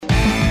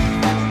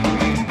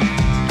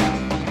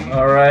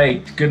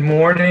right. Good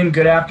morning,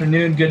 good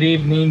afternoon, good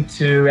evening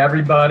to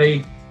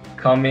everybody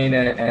coming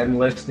and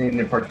listening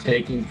and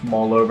partaking from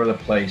all over the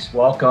place.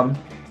 Welcome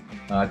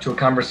to a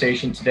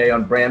conversation today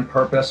on brand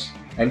purpose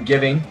and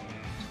giving,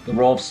 the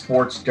role of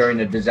sports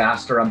during a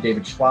disaster. I'm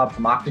David Schwab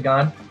from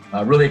Octagon.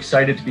 Really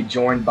excited to be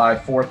joined by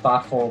four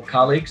thoughtful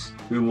colleagues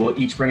who will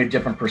each bring a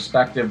different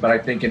perspective, but I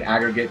think in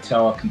aggregate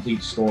tell a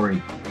complete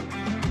story.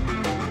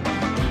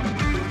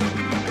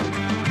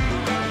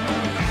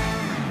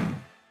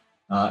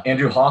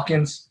 Andrew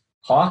Hawkins,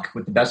 Hawk,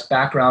 with the best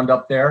background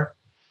up there,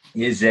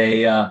 is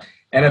a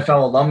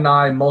NFL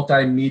alumni,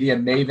 multimedia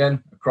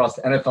maven across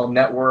the NFL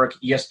Network,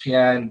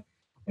 ESPN,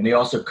 and he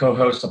also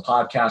co-hosts a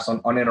podcast on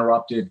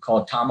Uninterrupted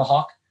called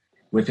Tomahawk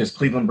with his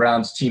Cleveland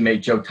Browns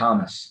teammate Joe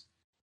Thomas.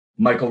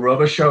 Michael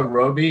Robichaud,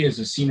 Roby, is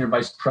a senior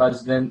vice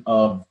president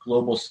of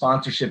global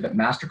sponsorship at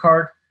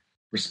MasterCard,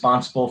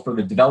 responsible for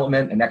the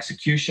development and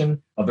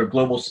execution of their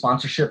global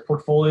sponsorship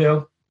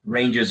portfolio,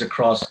 ranges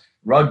across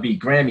rugby,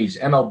 Grammys,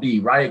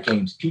 MLB, Riot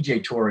Games,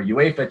 PGA Tour,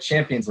 UEFA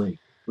Champions League,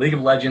 League of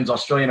Legends,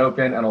 Australian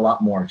Open, and a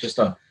lot more. Just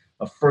a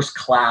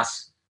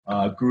first-class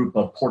group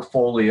of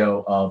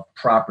portfolio of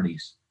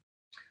properties.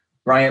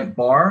 Bryant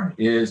Barr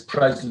is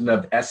president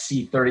of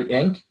SC30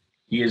 Inc.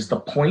 He is the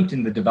point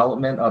in the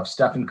development of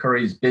Stephen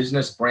Curry's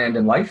business, brand,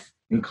 and life,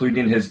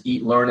 including his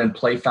Eat, Learn, and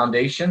Play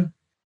Foundation,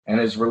 and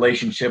his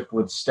relationship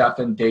with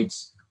Stephen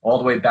dates all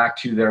the way back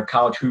to their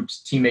college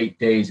hoops teammate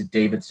days at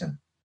Davidson.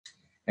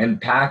 And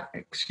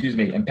Patty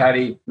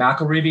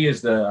McIlreavy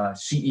is the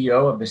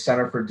CEO of the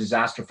Center for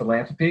Disaster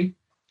Philanthropy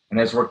and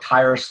has worked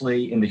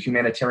tirelessly in the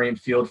humanitarian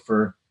field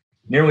for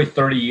nearly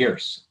 30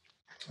 years.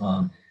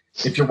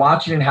 If you're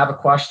watching and have a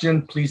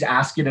question, please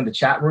ask it in the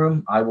chat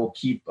room. I will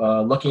keep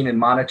looking and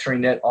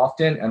monitoring it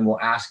often, and we'll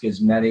ask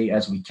as many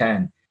as we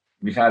can.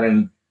 We've had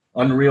an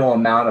unreal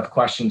amount of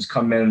questions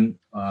come in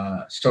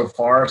so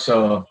far,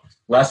 so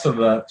less of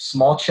a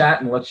small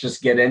chat, and let's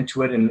just get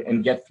into it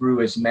and get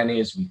through as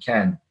many as we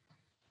can.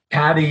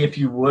 Patty, if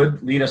you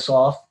would, lead us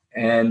off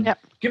and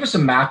give us a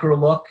macro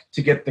look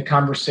to get the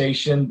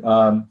conversation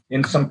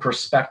in some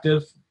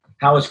perspective.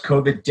 How is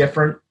COVID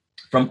different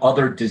from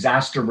other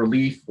disaster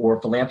relief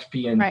or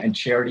philanthropy and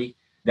charity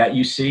that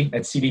you see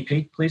at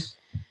CDP, please?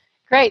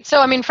 Great.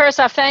 So, first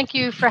off, thank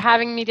you for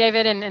having me,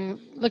 David, and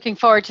looking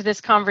forward to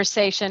this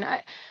conversation.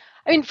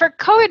 For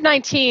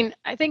COVID-19,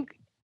 I think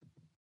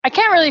I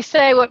can't really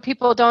say what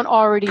people don't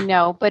already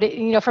know, but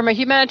from a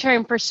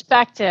humanitarian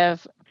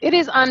perspective, it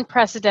is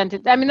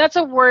unprecedented. That's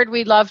a word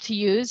we love to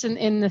use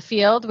in the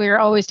field. We're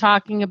always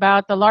talking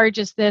about the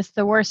largest this,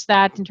 the worst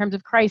that, in terms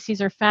of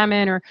crises or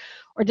famine or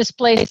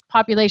displaced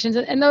populations.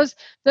 And those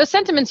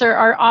sentiments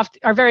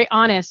are very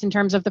honest in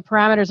terms of the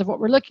parameters of what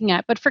we're looking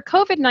at. But for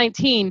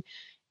COVID-19,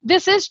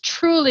 this is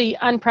truly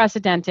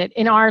unprecedented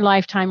in our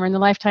lifetime or in the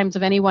lifetimes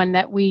of anyone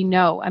that we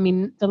know.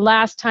 The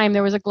last time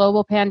there was a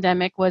global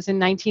pandemic was in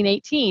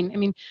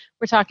 1918.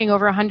 We're talking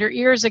over 100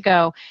 years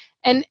ago.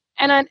 And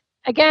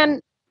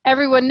again,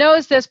 everyone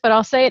knows this, but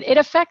I'll say it. It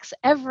affects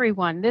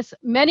everyone.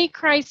 Many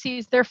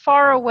crises, they're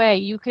far away.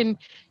 You can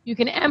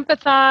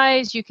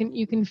empathize.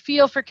 You can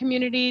feel for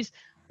communities,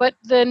 but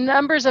the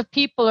numbers of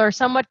people are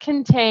somewhat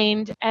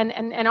contained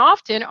and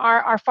often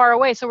are far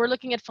away. So we're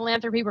looking at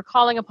philanthropy. We're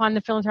calling upon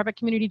the philanthropic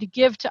community to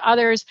give to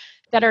others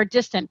that are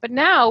distant. But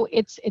now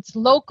it's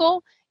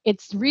local.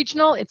 It's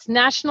regional, it's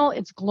national,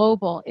 it's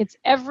global, it's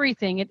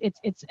everything.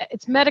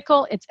 It's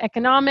medical, it's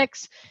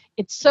economics,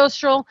 it's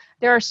social.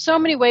 There are so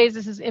many ways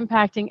this is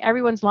impacting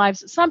everyone's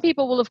lives. Some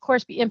people will, of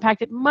course, be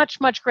impacted much,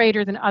 much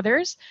greater than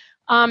others.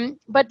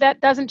 But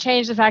that doesn't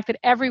change the fact that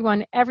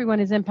everyone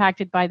is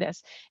impacted by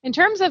this. In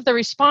terms of the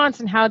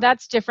response and how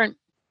that's different,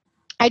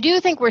 I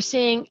do think we're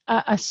seeing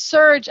a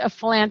surge of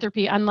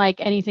philanthropy unlike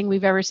anything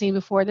we've ever seen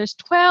before. There's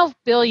 $12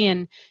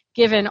 billion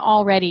given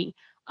already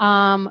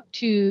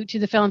to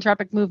the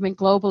philanthropic movement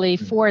globally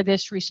for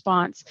this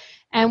response.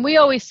 And we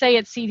always say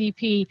at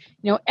CDP,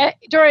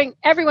 during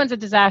everyone's a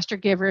disaster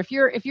giver. If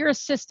you're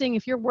assisting,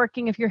 if you're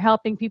working, if you're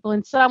helping people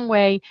in some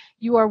way,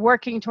 you are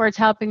working towards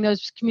helping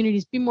those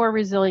communities be more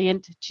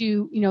resilient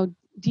to,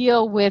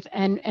 deal with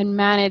and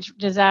manage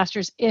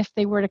disasters if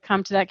they were to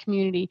come to that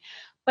community.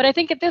 But I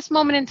think at this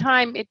moment in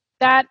time,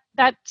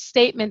 that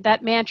statement,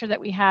 that mantra that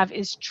we have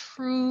is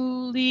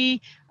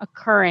truly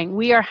occurring.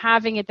 We are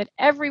having it that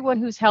everyone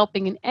who's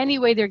helping in any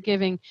way they're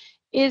giving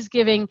is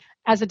giving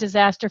as a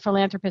disaster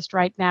philanthropist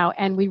right now,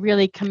 and we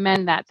really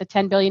commend that. The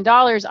 $10 billion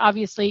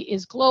obviously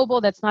is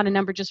global. That's not a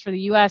number just for the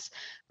U.S.,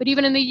 but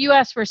even in the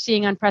U.S., we're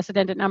seeing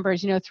unprecedented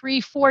numbers,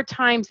 3-4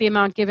 times the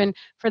amount given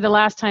for the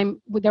last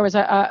time there was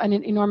an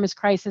enormous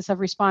crisis of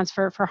response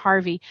for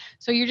Harvey.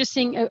 So you're just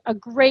seeing a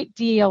great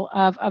deal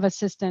of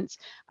assistance.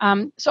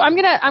 So I'm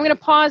gonna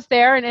pause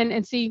there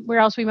and see where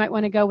else we might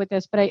want to go with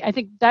this, but I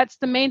think that's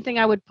the main thing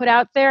I would put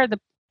out there.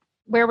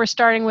 Where we're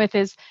starting with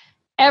is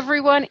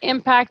everyone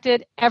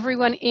impacted,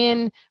 everyone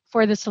in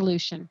for the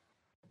solution.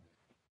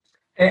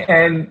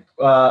 And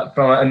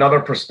from another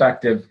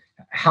perspective,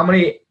 how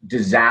many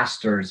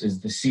disasters is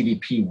the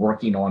CDP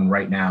working on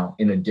right now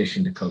in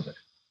addition to COVID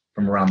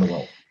from around the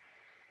world?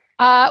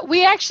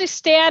 We actually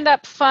stand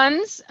up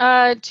funds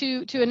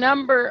to a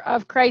number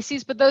of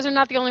crises, but those are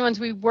not the only ones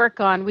we work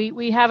on.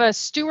 We have a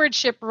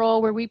stewardship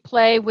role where we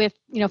play with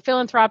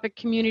philanthropic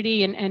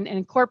community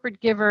and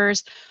corporate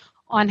givers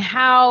on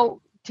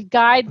how to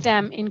guide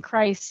them in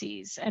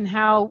crises and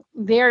how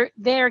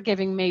their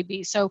giving may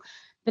be. So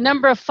the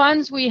number of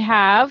funds we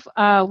have,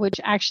 which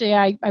actually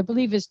I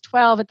believe is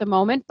 12 at the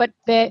moment, but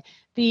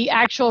the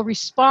actual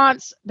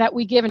response that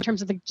we give in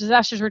terms of the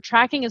disasters we're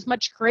tracking is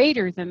much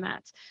greater than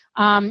that,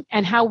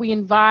 and how we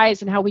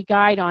advise and how we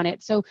guide on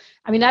it. So,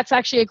 I mean, that's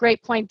actually a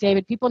great point,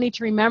 David. People need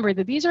to remember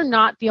that this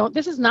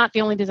is not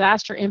the only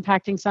disaster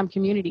impacting some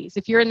communities.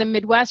 If you're in the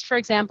Midwest, for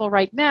example,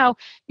 right now,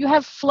 you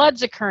have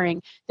floods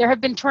occurring. There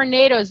have been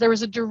tornadoes. There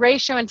was a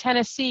derecho in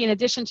Tennessee in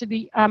addition to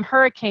the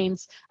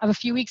hurricanes of a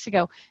few weeks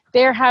ago.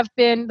 There have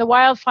been the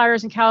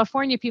wildfires in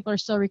California people are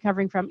still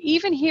recovering from.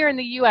 Even here in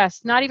the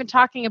U.S., not even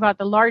talking about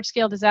the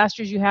large-scale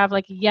disasters you have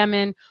like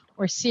Yemen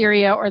or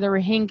Syria or the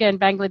Rohingya in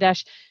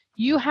Bangladesh,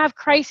 you have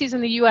crises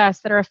in the U.S.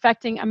 that are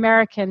affecting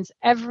Americans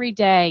every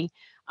day,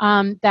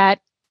 that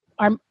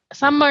are,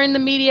 some are in the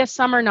media,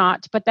 some are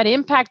not, but that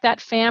impact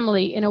that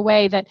family in a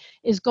way that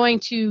is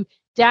going to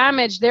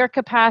damage their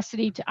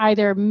capacity to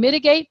either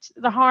mitigate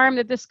the harm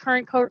that this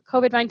current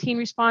COVID-19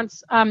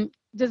 response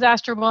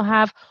disaster will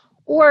have,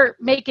 or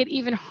make it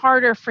even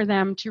harder for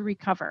them to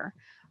recover.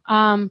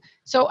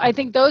 So I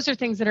think those are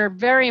things that are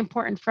very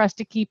important for us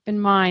to keep in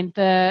mind.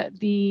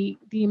 The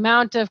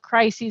amount of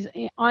crises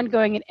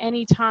ongoing at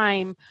any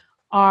time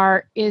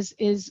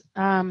is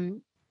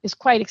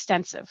quite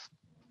extensive.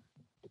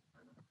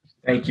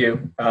 Thank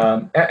you.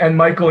 And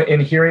Michael, in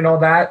hearing all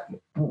that,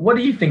 what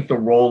do you think the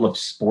role of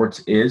sports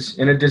is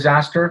in a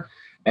disaster?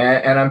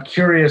 And I'm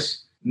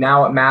curious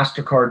now at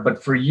MasterCard,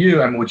 but for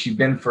you, which you've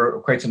been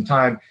for quite some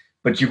time,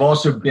 but you've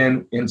also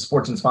been in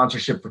sports and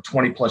sponsorship for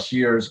 20 plus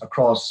years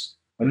across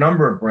a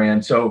number of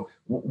brands. So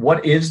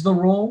what is the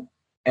role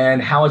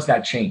and how has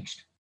that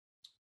changed?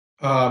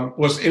 We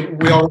always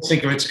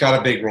think of it's got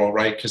a big role,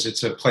 right? Because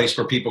it's a place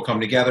where people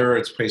come together.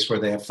 It's a place where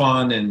they have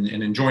fun and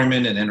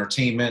enjoyment and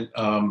entertainment.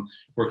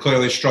 We're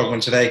clearly struggling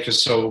today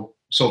because so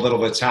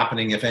little of it's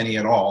happening, if any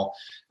at all.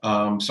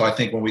 So I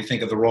think when we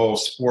think of the role of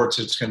sports,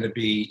 it's going to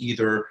be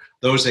either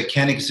those that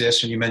can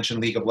exist, and you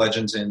mentioned League of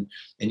Legends and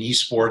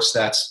esports.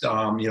 That's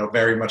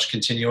very much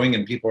continuing,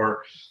 and people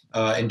are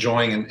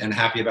enjoying and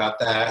happy about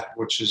that,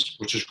 which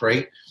is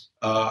great.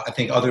 I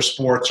think other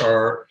sports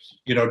are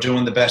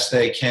doing the best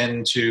they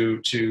can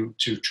to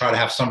try to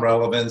have some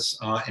relevance.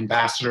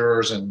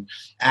 Ambassadors and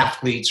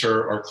athletes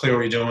are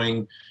clearly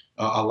doing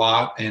a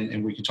lot,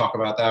 and we can talk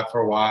about that for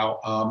a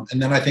while. And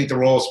then I think the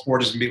role of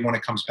sport is going to be when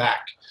it comes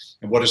back.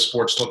 And what does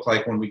sports look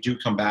like when we do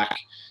come back,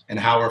 and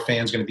how are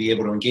fans going to be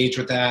able to engage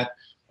with that?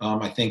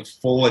 I think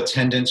full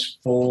attendance,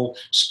 full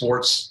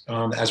sports,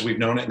 as we've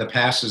known it in the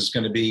past, is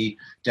going to be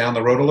down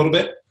the road a little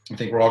bit. I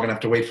think we're all going to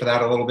have to wait for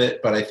that a little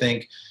bit. But I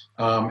think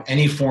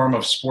any form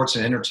of sports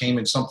and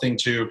entertainment, something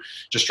to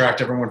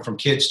distract everyone from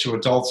kids to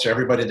adults to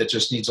everybody that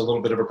just needs a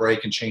little bit of a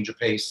break and change of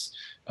pace,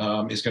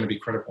 is going to be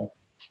critical.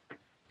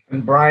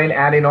 And Brian,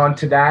 adding on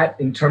to that,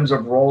 in terms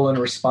of role and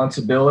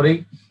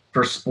responsibility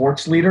for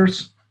sports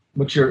leaders,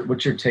 what's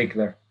your take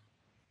there?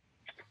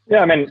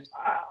 Yeah,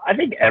 I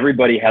think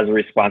everybody has a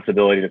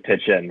responsibility to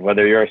pitch in,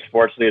 whether you're a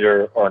sports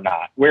leader or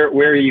not,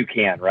 where you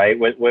can, right?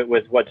 With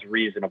what's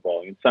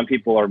reasonable. And some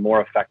people are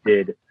more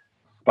affected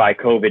by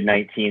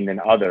COVID-19 than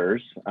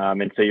others.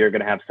 And so you're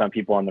going to have some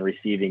people on the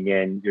receiving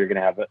end. You're going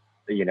to have,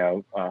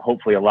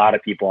 hopefully a lot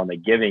of people on the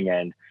giving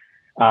end.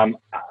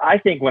 I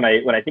think when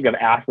I think of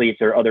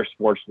athletes or other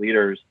sports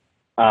leaders,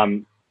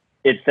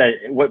 it's that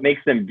what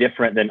makes them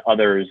different than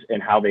others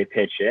and how they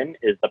pitch in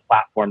is the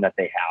platform that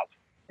they have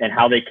and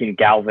how they can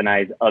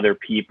galvanize other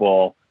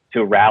people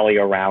to rally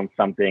around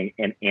something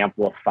and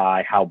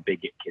amplify how big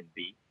it can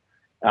be.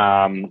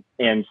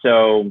 And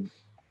so,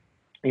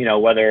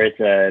 whether it's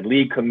a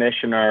league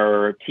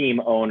commissioner,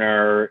 team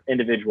owner,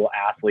 individual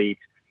athlete,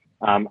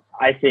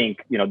 I think,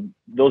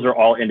 those are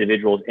all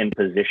individuals in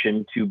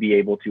position to be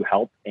able to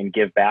help and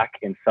give back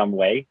in some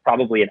way,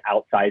 probably in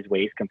outsized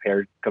ways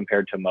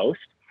compared to most,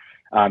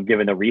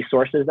 given the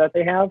resources that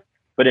they have.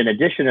 But in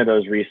addition to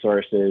those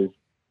resources,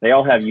 they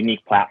all have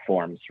unique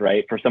platforms,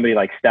 right? For somebody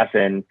like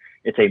Stefan,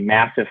 it's a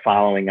massive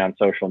following on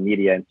social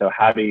media. And so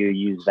how do you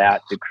use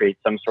that to create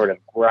some sort of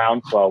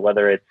groundswell,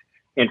 whether it's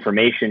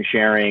information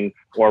sharing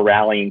or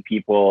rallying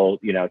people,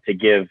 to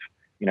give,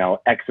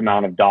 X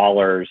amount of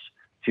dollars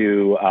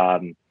to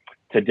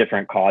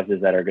different causes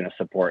that are going to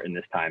support in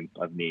this time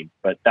of need.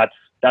 But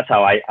that's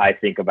how I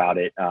think about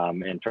it,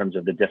 in terms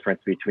of the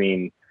difference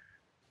between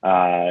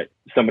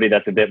somebody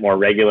that's a bit more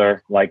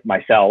regular, like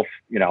myself.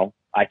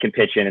 I can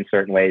pitch in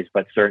certain ways,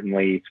 but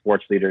certainly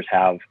sports leaders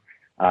have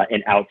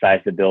an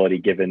outsized ability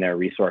given their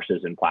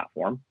resources and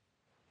platform.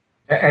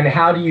 And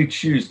how do you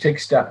choose, take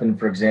Stefan,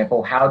 for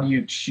example, how do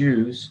you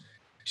choose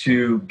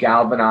to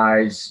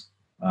galvanize,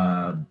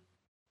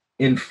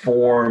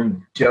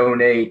 inform,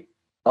 donate,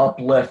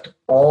 uplift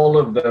all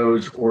of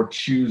those, or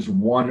choose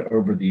one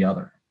over the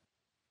other?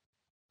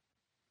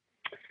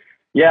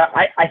 Yeah,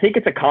 I think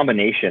it's a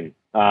combination.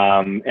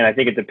 And I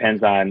think it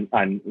depends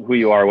on who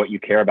you are, what you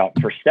care about.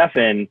 For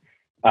Stefan,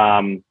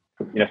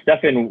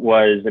 Stefan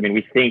was,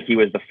 we think he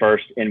was the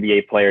first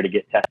NBA player to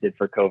get tested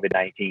for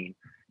COVID-19.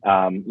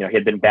 He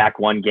had been back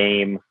one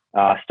game,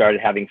 started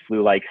having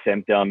flu-like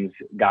symptoms,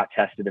 got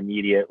tested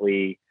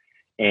immediately,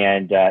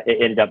 and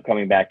it ended up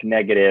coming back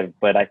negative.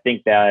 But I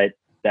think that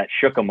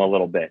shook him a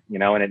little bit,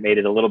 and it made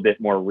it a little bit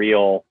more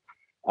real,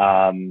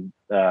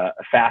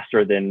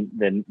 faster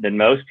than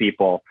most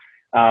people.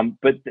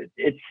 But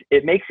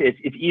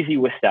it's easy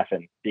with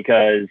Stefan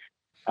because,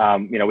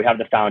 we have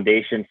the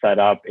foundation set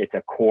up. It's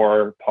a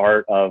core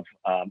part of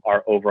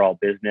our overall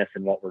business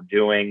and what we're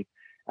doing.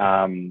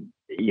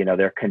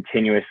 They're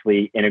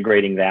continuously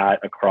integrating that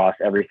across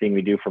everything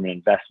we do from an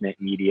investment,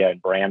 media,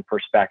 and brand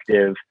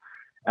perspective.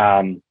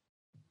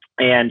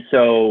 And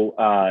so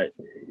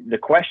the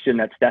question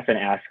that Stefan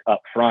asked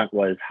up front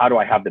was, how do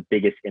I have the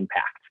biggest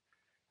impact?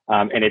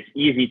 And it's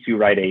easy to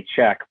write a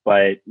check,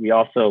 but we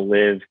also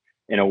live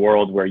in a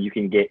world where you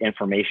can get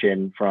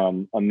information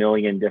from a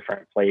million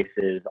different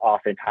places.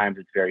 Oftentimes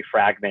it's very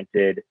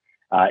fragmented.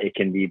 It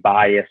can be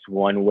biased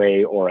one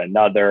way or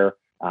another.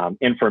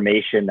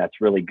 Information that's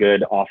really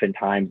good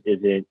oftentimes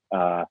isn't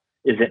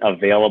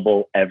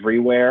available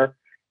everywhere.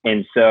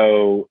 And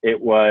so it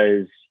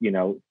was,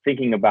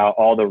 thinking about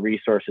all the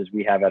resources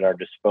we have at our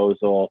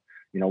disposal,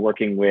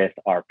 working with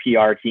our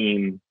PR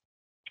team,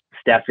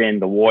 Stefan,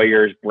 the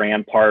Warriors,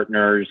 brand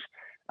partners,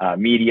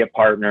 media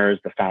partners,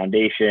 the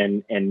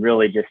foundation, and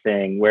really just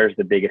saying, where's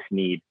the biggest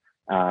need,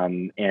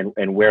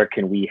 and where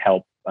can we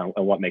help, and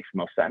what makes the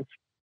most sense.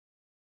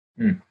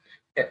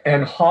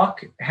 And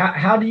Hawk,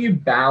 how do you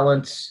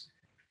balance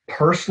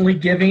personally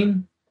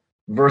giving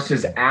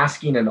versus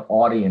asking an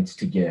audience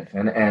to give?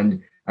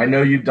 And I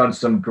know you've done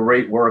some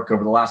great work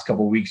over the last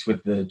couple of weeks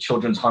with the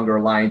Children's Hunger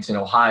Alliance in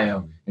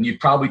Ohio, and you've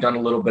probably done a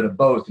little bit of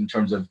both in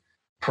terms of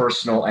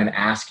personal and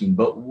asking,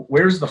 but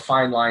where's the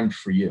fine line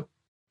for you?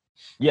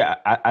 Yeah,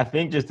 I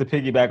think just to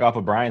piggyback off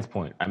of Brian's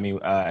point,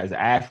 as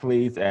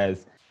athletes,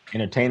 as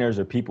entertainers,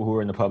 or people who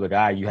are in the public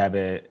eye, you have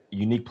a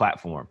unique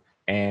platform.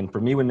 And for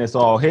me, when this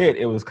all hit,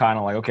 it was kind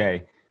of like,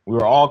 okay, we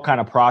were all kind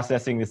of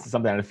processing. This is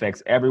something that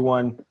affects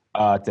everyone,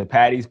 to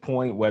Patty's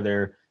point,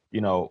 whether,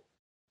 no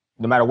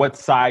matter what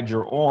side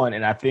you're on.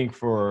 And I think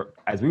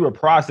as we were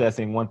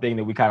processing, one thing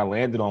that we kind of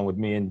landed on with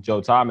me and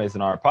Joe Thomas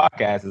in our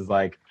podcast is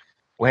like,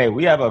 well, hey,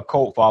 we have a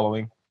cult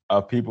following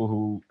of people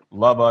who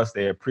love us.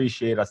 They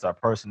appreciate us, our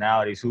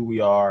personalities, who we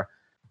are.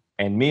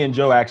 And me and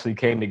Joe actually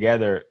came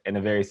together in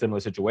a very similar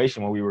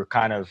situation where we were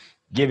kind of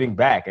giving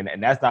back. And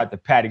that's not to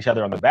pat each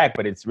other on the back,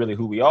 but it's really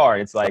who we are.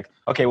 It's like,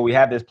 okay, well, we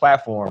have this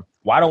platform.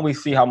 Why don't we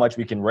see how much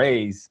we can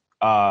raise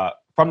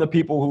from the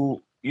people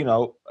who,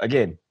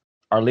 again,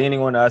 are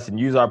leaning on us and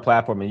use our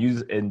platform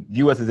and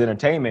view us as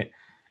entertainment.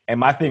 And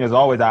my thing is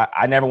always,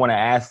 I never want to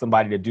ask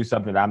somebody to do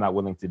something that I'm not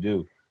willing to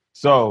do.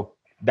 So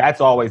that's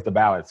always the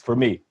balance for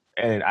me.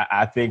 And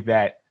I think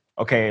that,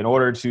 okay, in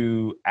order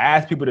to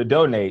ask people to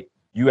donate,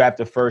 you have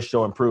to first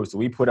show and prove. So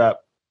we put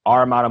up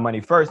our amount of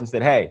money first and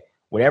said, hey,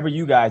 whatever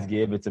you guys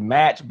give, it's a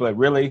match, but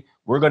really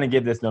we're going to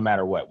give this no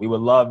matter what. We would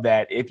love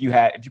that if you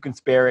can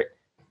spare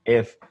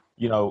it,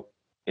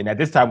 and at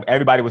this time,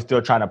 everybody was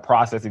still trying to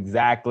process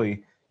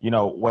exactly,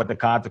 what the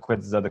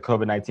consequences of the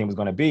COVID-19 was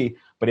going to be.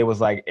 But it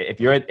was like, if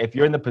you're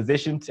in the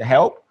position to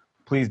help,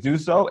 please do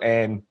so.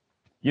 And,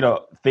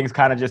 things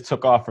kind of just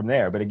took off from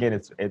there. But again,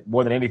 it's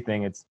more than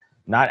anything, it's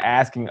not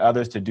asking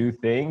others to do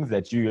things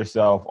that you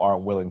yourself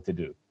aren't willing to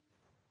do.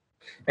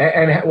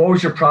 And what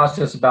was your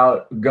process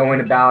about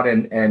going about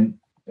and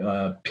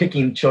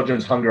picking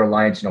Children's Hunger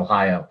Alliance in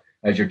Ohio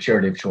as your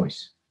charity of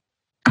choice?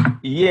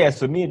 Yeah,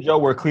 so me and Joe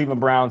were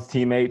Cleveland Browns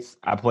teammates.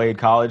 I played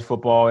college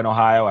football in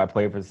Ohio. I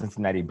played for the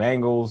Cincinnati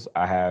Bengals.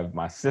 I have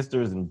my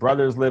sisters and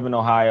brothers live in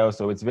Ohio.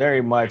 So it's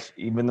very much,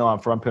 even though I'm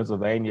from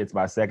Pennsylvania, it's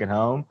my second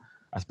home.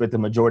 I spent the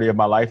majority of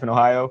my life in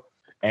Ohio.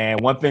 And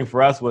one thing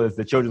for us was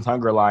the Children's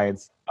Hunger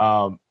Alliance.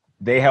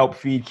 They help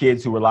feed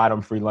kids who relied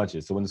on free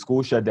lunches. So when the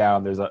school shut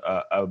down, there's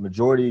a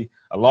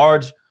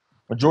large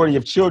majority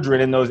of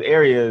children in those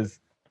areas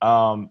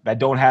that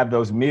don't have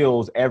those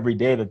meals every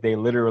day that they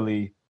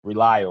literally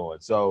rely on.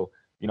 So,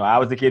 I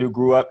was the kid who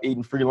grew up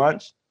eating free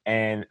lunch,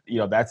 and,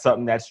 that's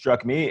something that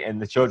struck me.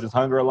 And the Children's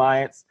Hunger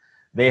Alliance,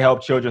 they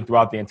help children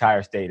throughout the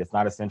entire state. It's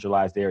not a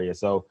centralized area.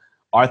 So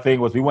our thing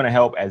was, we want to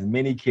help as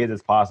many kids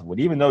as possible.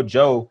 And even though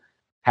Joe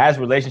has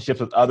relationships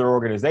with other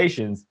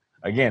organizations,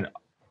 again,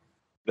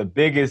 the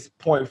biggest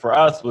point for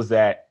us was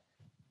that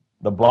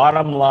the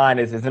bottom line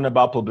isn't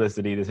about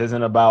publicity. This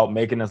isn't about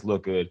making us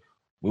look good.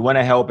 We want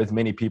to help as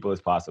many people as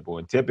possible.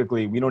 And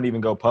typically, we don't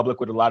even go public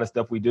with a lot of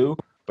stuff we do.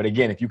 But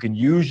again, if you can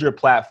use your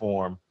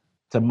platform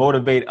to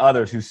motivate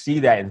others who see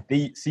that and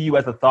see you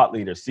as a thought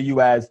leader, see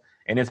you as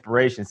an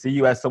inspiration, see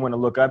you as someone to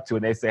look up to,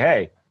 and they say,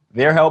 hey,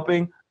 they're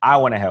helping, I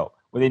want to help.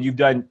 Well, then you've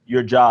done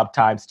your job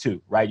times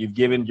two, right? You've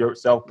given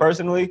yourself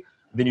personally,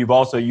 then you've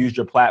also used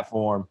your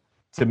platform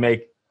to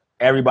make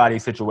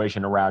everybody's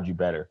situation around you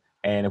better.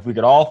 And if we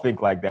could all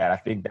think like that, I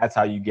think that's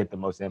how you get the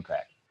most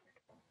impact.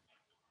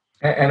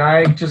 And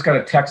I just got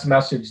a text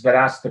message that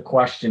asked the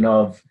question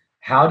of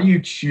how do you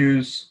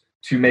choose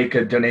to make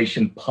a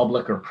donation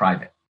public or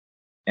private?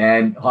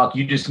 And Hawk,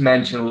 you just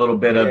mentioned a little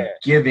bit of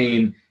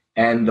giving,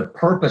 and the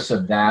purpose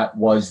of that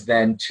was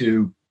then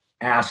to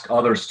ask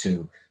others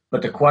to.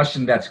 But the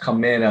question that's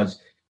come in as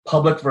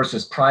public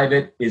versus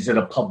private, is it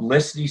a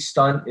publicity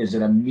stunt? Is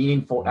it a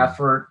meaningful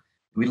effort?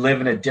 We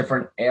live in a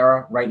different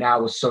era right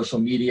now with social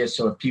media.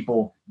 So if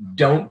people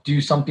don't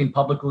do something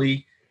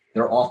publicly,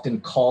 they're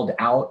often called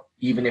out,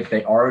 even if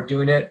they are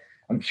doing it.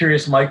 I'm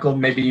curious, Michael,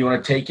 maybe you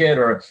want to take it,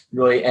 or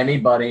really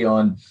anybody,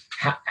 on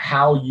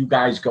how you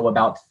guys go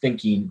about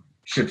thinking,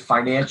 should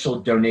financial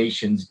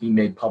donations be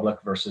made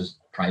public versus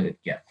private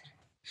gift?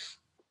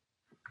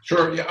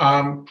 Sure.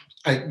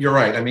 You're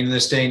right. I mean, in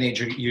this day and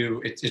age,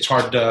 it's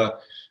hard to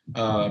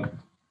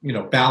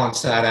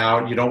balance that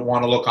out. You don't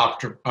want to look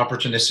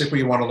opportunistic, but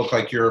you want to look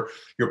like you're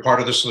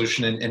part of the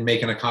solution and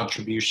making a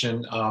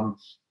contribution.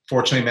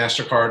 Fortunately,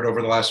 MasterCard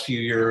over the last few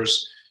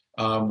years,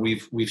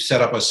 we've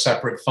set up a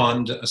separate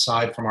fund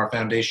aside from our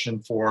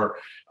foundation for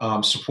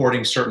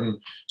supporting certain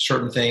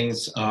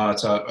things.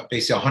 It's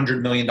basically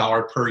 $100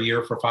 million per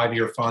year for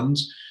 5-year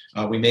funds.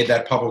 We made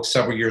that public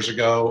several years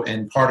ago,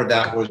 and part of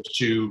that was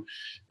to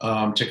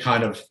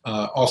kind of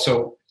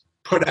also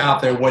put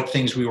out there what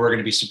things we were going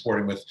to be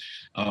supporting with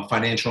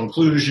financial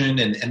inclusion,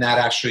 and that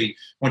actually,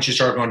 once you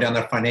start going down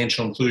that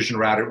financial inclusion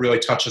route, it really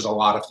touches a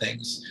lot of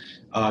things.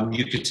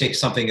 You could take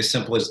something as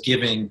simple as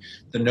giving.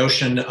 The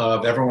notion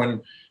of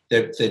everyone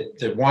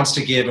that wants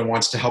to give and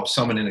wants to help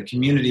someone in a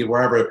community,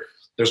 wherever,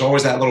 there's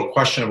always that little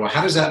question of, well,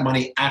 how does that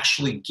money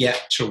actually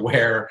get to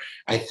where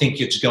I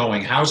think it's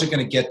going? How is it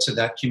going to get to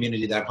that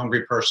community, that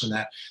hungry person,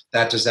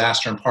 that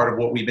disaster? And part of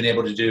what we've been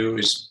able to do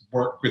is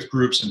work with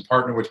groups and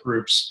partner with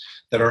groups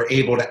that are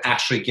able to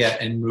actually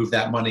get and move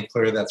that money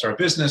clear. That's our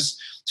business.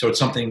 So it's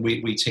something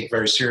we take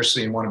very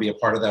seriously and want to be a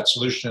part of that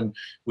solution.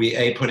 We,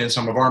 A, put in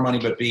some of our money,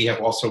 but B, have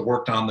also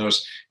worked on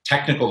those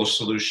technical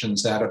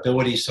solutions, that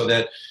ability, so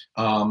that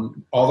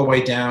all the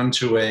way down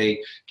to a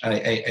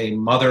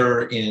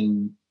mother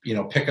in,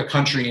 pick a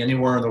country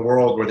anywhere in the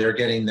world where they're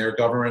getting their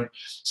government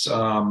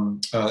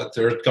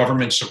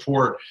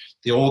support.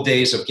 The old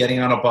days of getting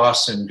on a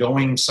bus and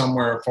going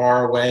somewhere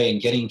far away and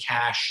getting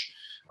cash,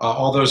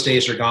 all those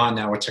days are gone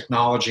now with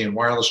technology and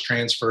wireless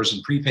transfers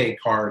and prepaid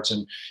cards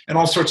and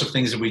all sorts of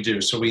things that we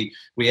do. So we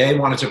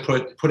wanted to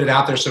put it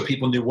out there so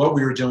people knew what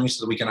we were doing,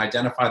 so that we can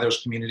identify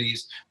those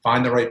communities,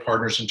 find the right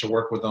partners, and to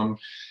work with them.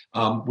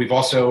 We've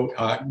also,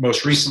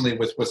 most recently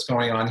with what's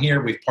going on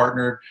here, we've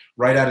partnered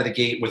right out of the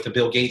gate with the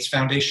Bill Gates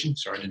Foundation.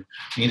 Sorry, I didn't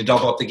mean to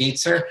double up the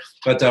Gates there,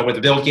 but with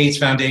the Bill Gates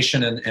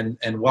Foundation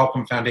and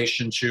Wellcome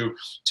Foundation to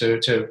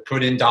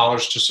put in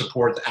dollars to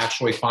support the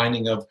actual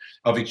finding of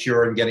a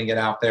cure and getting it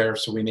out there.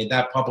 So we made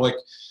that public.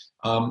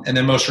 And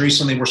then most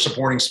recently, we're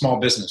supporting small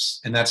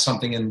business. And that's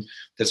something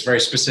that's very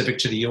specific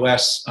to the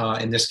U.S.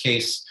 In this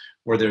case,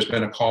 where there's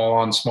been a call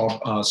on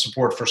small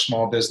support for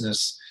small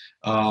business.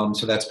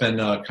 So that's been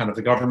kind of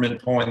the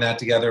government pulling that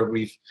together.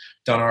 We've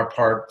done our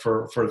part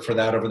for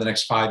that over the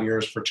next 5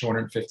 years for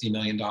 $250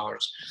 million,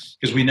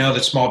 because we know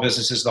that small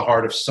business is the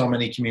heart of so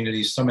many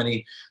communities, so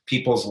many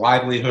people's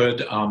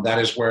livelihood. That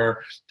is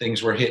where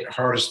things were hit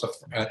hardest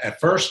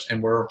at first,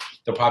 and they're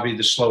probably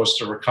the slowest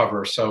to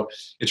recover. So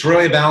it's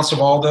really a balance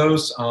of all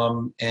those,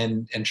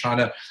 and trying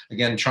to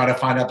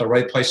find out the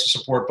right place to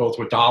support, both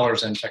with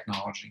dollars and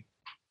technology.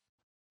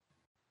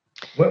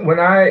 When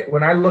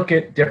I look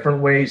at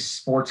different ways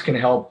sports can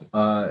help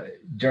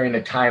during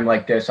a time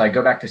like this, I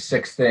go back to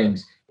 6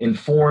 things: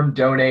 inform,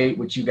 donate,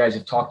 which you guys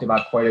have talked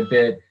about quite a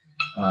bit,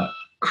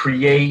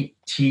 create,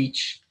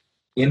 teach,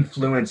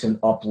 influence, and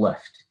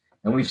uplift.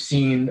 And we've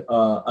seen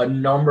a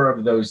number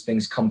of those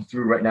things come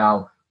through right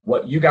now.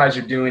 What you guys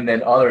are doing,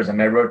 then others. I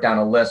mean, I wrote down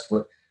a list: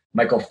 what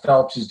Michael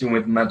Phelps is doing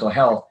with mental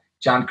health,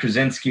 John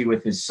Krasinski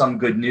with his Some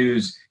Good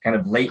News kind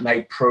of late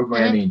night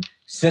programming,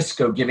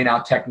 Cisco giving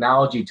out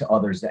technology to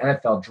others, the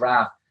NFL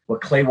draft, what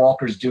Clay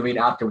Walker's doing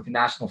out there with the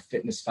National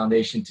Fitness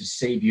Foundation to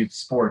save youth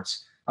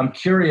sports. I'm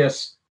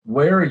curious,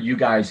 where are you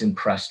guys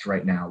impressed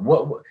right now?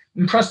 What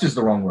impressed is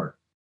the wrong word.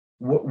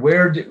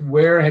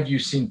 Where have you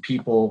seen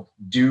people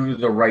do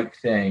the right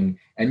thing?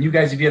 And you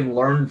guys have even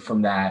learned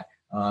from that,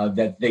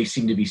 that they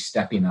seem to be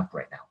stepping up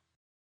right now.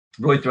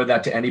 Really throw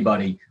that to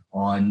anybody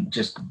on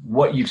just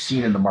what you've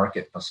seen in the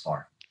market thus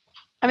far.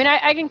 I mean,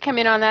 I can come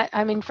in on that.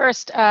 I mean,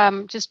 first,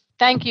 just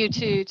thank you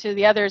to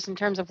the others in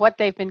terms of what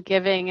they've been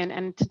giving,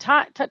 and to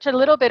touch a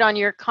little bit on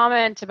your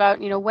comment about,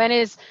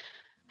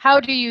 how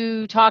do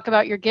you talk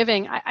about your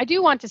giving? I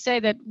do want to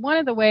say that one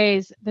of the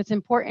ways that's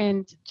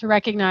important to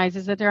recognize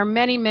is that there are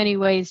many, many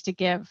ways to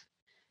give.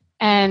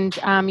 and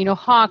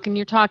Hawk, and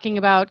you're talking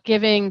about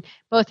giving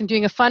both in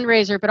doing a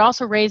fundraiser, but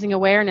also raising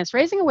awareness.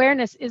 Raising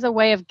awareness is a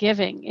way of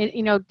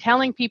giving.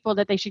 Telling people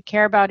that they should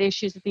care about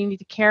issues, that they need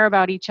to care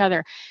about each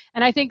other,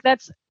 and I think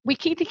we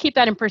need to keep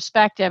that in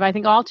perspective. I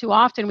think all too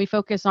often we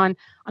focus on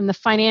the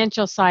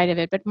financial side of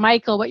it. But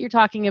Michael, what you're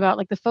talking about,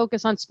 like the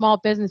focus on small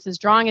businesses,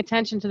 drawing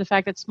attention to the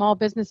fact that small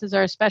businesses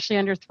are especially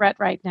under threat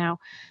right now.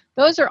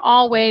 Those are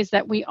all ways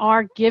that we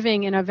are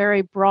giving in a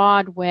very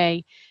broad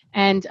way,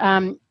 and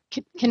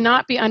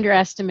cannot be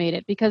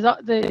underestimated, because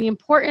the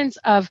importance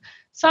of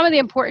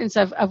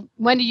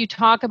when do you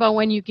talk about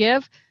when you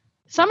give.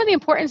 Some of the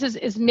importance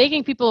is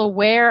making people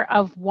aware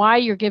of why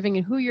you're giving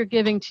and who you're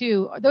giving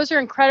to. Those are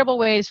incredible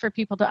ways for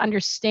people to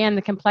understand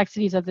the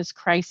complexities of this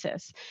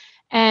crisis.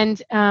 And,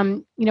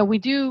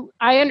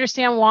 I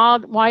understand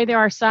why there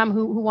are some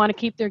who want to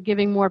keep their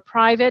giving more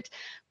private.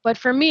 But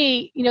for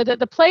me,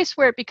 the place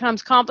where it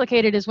becomes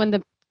complicated is when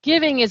the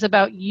giving is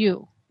about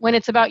you, when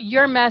it's about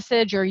your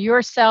message or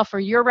yourself or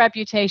your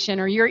reputation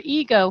or your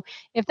ego.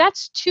 If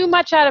that's too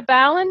much out of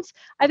balance,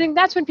 I think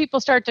that's when people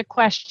start to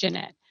question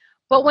it.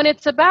 But when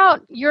it's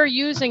about you're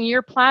using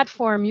your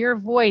platform, your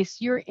voice,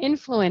 your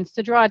influence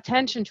to draw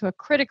attention to a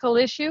critical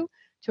issue,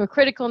 to a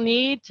critical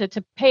need, to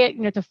pay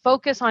it, to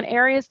focus on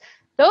areas,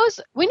 those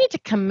we need to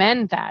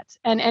commend that.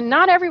 And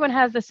not everyone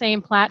has the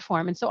same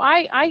platform. And so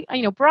I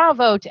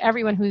bravo to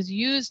everyone who's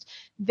used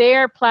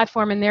their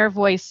platform and their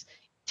voice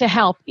to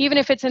help, even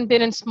if it's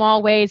been in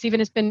small ways,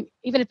 even if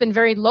it's been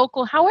very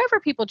local,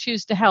 however people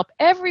choose to help.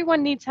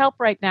 Everyone needs help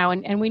right now,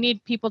 and we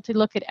need people to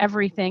look at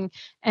everything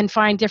and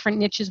find different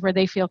niches where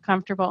they feel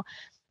comfortable.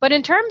 But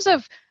in terms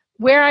of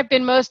where I've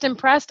been most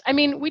impressed,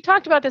 we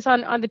talked about this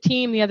on the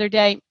team the other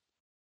day.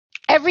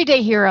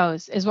 Everyday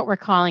heroes is what we're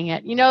calling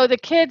it. The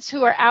kids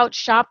who are out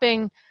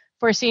shopping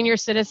for senior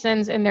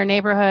citizens in their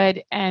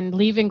neighborhood and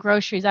leaving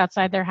groceries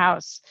outside their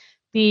house.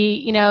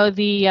 Obviously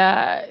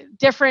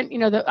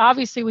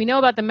we know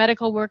about the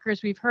medical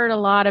workers. We've heard a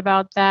lot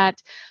about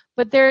that,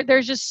 but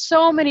there's just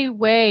so many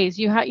ways.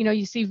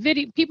 You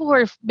see people who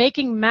are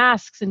making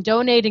masks and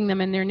donating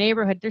them in their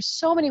neighborhood. There's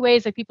so many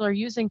ways that people are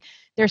using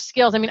their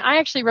skills. I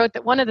actually wrote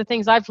that one of the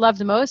things I've loved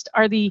the most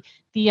are the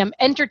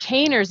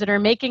entertainers that are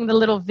making the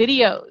little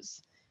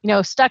videos,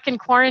 stuck in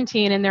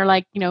quarantine, and they're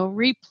like,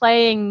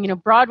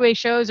 replaying, Broadway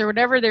shows or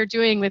whatever they're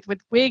doing with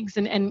wigs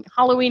and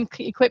Halloween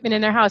equipment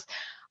in their house.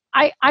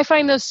 I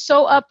find those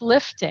so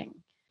uplifting.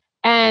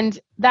 And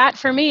that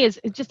for me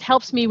it just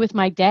helps me with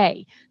my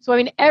day.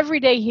 So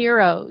everyday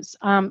heroes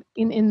in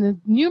the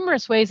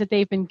numerous ways that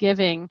they've been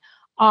giving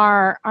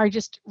are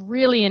just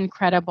really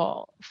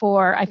incredible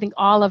for, I think,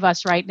 all of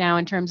us right now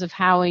in terms of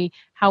how we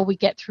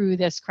get through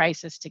this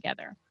crisis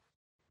together.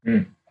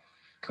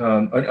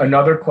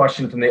 Another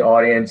question from the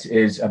audience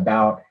is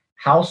about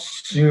how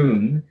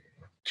soon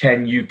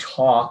can you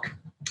talk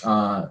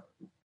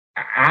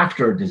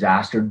after a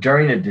disaster,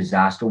 during a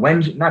disaster,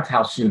 not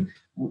how soon,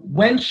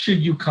 when should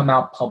you come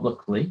out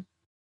publicly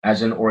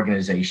as an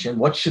organization?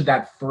 What should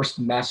that first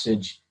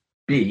message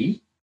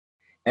be?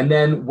 And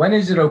then when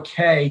is it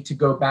okay to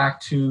go back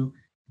to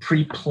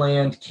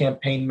pre-planned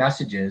campaign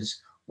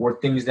messages or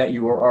things that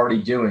you were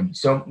already doing?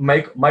 So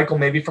Michael,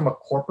 maybe from a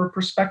corporate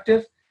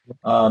perspective,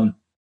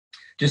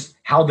 just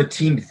how the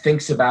team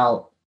thinks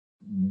about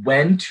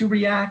when to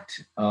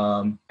react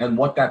and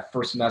what that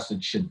first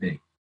message should be.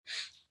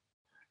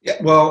 Yeah,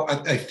 well,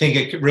 I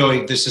think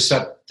this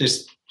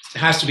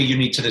has to be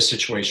unique to this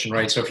situation,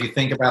 right? So if you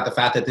think about the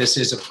fact that this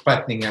is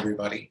affecting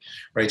everybody,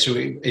 right? So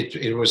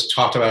it was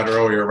talked about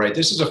earlier, right?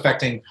 This is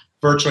affecting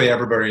virtually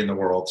everybody in the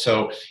world.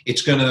 So it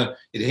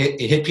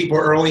hit people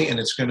early, and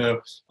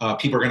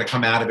people are gonna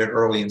come out of it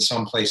early in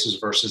some places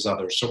versus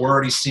others. So we're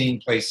already seeing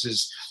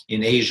places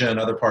in Asia and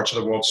other parts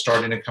of the world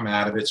starting to come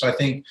out of it. So I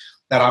think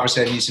that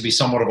obviously needs to be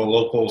somewhat of a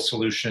local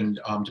solution,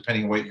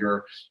 depending on what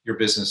your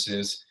business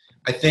is.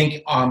 I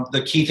think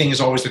the key thing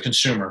is always the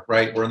consumer,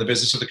 right? We're in the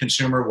business of the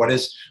consumer. What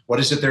is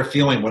it they're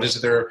feeling? What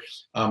is it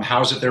how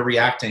is it they're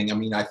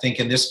reacting? I think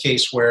in this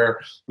case where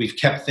we've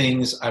kept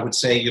things, I would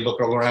say you look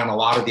around a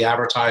lot of the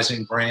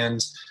advertising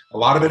brands, a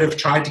lot of it have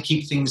tried to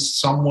keep things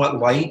somewhat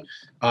light.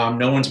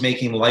 No one's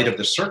making light of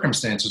the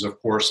circumstances,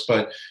 of course,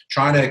 but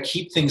trying to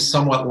keep things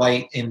somewhat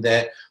light in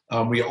that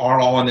we are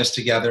all in this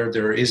together.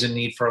 There is a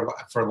need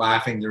for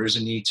laughing. There is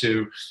a need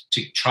to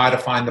try to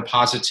find the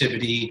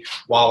positivity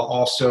while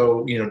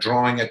also,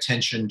 drawing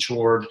attention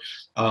toward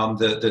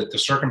the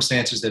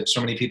circumstances that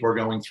so many people are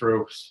going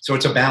through. So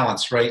it's a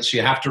balance, right? So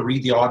you have to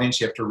read the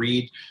audience. You have to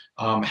read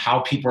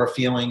how people are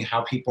feeling,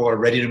 how people are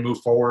ready to move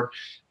forward.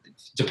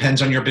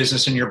 Depends on your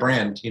business and your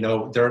brand.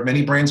 There are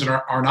many brands that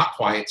are not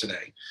quiet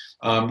today.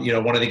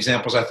 One of the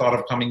examples I thought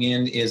of coming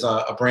in is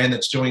a brand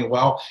that's doing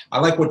well. I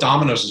like what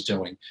Domino's is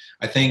doing.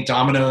 I think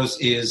Domino's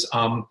is,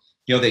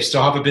 they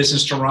still have a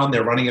business to run.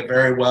 They're running it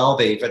very well.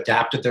 They've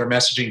adapted their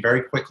messaging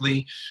very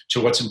quickly to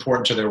what's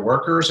important to their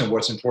workers and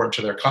what's important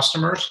to their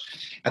customers.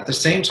 At the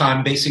same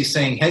time, basically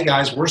saying, hey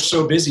guys, we're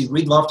so busy.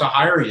 We'd love to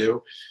hire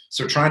you.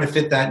 So trying to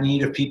fit that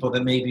need of people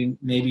that maybe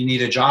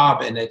need a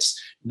job, and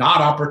it's not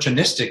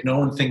opportunistic. No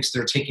one thinks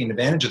they're taking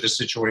advantage of the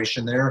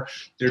situation. They're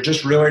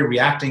just really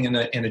reacting in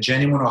a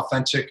genuine,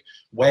 authentic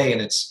way,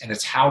 and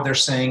it's how they're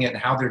saying it and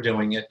how they're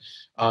doing it.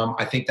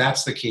 I think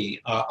that's the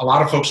key. A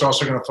lot of folks are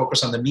also going to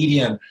focus on the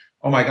media and,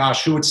 oh my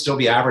gosh, who would still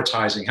be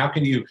advertising? How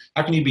can you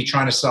be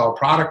trying to sell a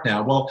product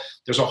now? Well,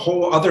 there's a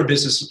whole other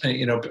business,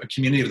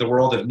 community of the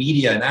world of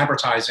media and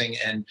advertising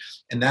and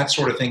that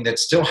sort of thing that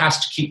still has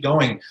to keep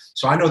going.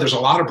 So I know there's a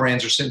lot of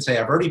brands that are sitting and say,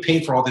 I've already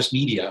paid for all this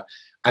media.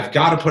 I've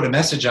got to put a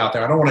message out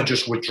there. I don't want to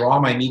just withdraw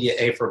my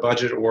media for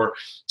budget or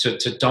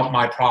to dump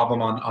my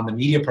problem on the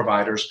media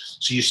providers.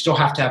 So you still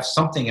have to have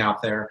something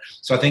out there.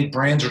 So I think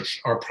brands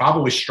are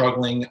probably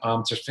struggling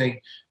to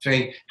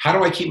say, how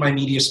do I keep my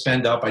media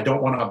spend up? I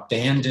don't want to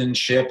abandon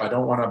ship. I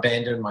don't want to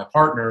abandon my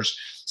partners.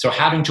 So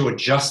having to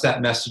adjust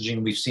that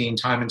messaging, we've seen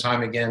time and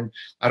time again.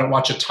 I don't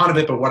watch a ton of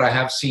it, but what I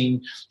have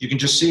seen, you can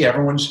just see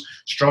everyone's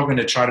struggling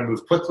to try to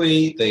move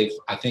quickly.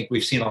 I think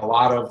we've seen a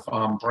lot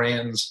of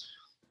brands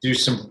do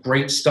some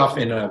great stuff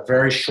in a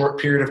very short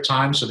period of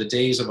time. So the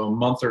days of a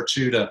month or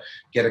two to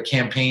get a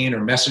campaign or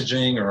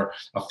messaging or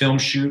a film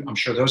shoot, I'm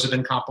sure those have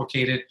been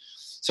complicated.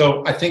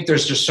 So I think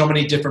there's just so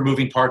many different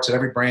moving parts that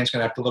every brand's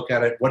going to have to look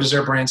at it. What does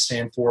their brand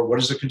stand for? What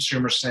is the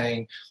consumer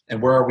saying?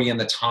 And where are we in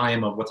the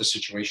time of what the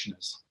situation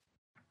is?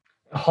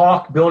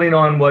 Hawk, building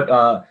on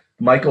what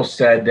Michael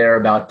said there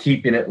about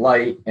keeping it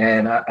light,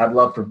 and I'd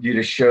love for you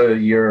to show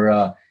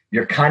your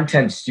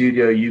content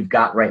studio you've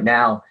got right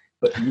now.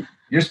 But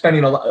you're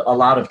spending a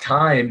lot of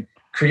time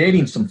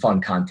creating some fun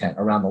content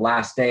around the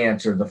last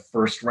dance or the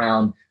first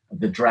round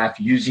of the draft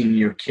using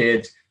your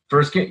kids.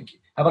 First, how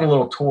about a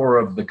little tour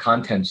of the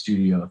content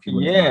studio, if you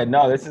would? Yeah,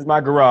 no, this is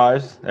my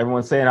garage.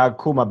 Everyone's saying how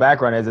cool my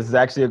background is. This is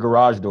actually a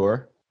garage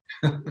door.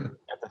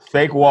 It's a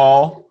fake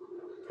wall.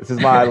 This is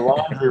my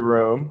laundry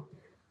room.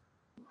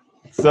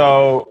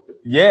 So,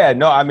 yeah,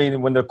 no, I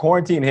mean, when the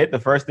quarantine hit, the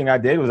first thing I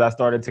did was I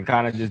started to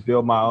kind of just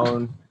build my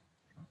own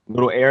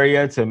little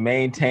area to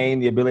maintain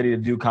the ability to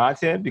do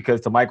content,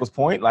 because to Michael's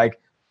point, like,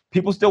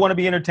 people still want to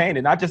be entertained,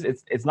 and not just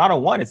it's not a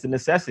want, it's a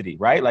necessity,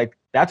 right? Like,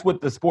 that's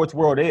what the sports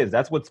world is.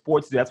 That's what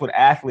sports do. That's what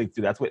athletes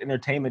do. That's what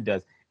entertainment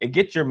does. It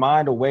gets your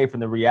mind away from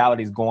the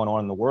realities going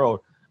on in the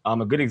world.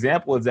 A good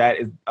example is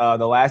the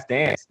Last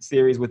Dance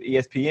series with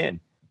ESPN.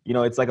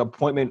 It's like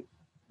appointment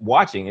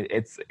watching.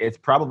 It's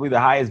probably the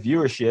highest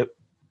viewership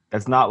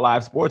that's not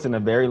live sports in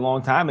a very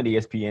long time at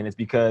ESPN. It's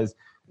because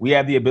we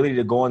have the ability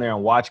to go in there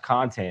and watch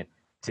content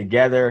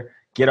together,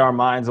 get our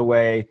minds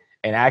away,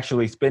 and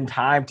actually spend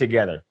time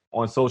together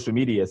on social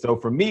media. So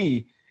for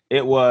me,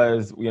 it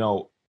was,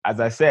 as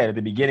I said at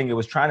the beginning, it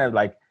was trying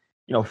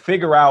to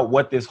figure out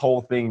what this whole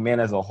thing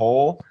meant as a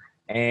whole.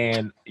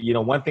 And,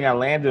 one thing I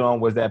landed on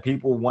was that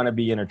people want to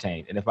be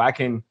entertained. And if I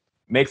can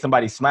make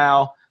somebody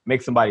smile,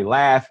 make somebody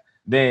laugh,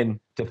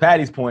 then to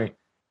Patty's point,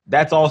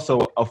 that's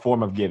also a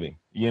form of giving,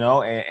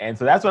 and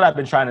so that's what I've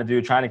been trying to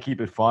do, trying to keep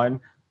it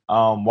fun,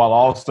 while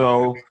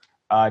also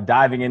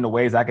diving into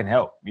ways I can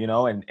help,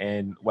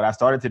 and what I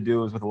started to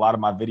do is with a lot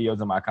of my videos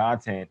and my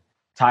content,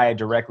 tie it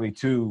directly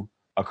to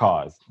a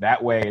cause.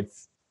 That way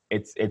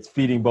it's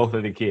feeding both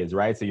of the kids,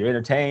 right? So you're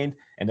entertained,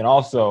 and then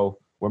also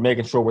we're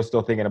making sure we're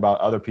still thinking about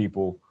other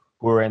people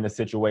who are in the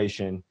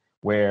situation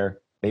where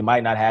they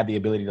might not have the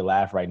ability to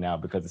laugh right now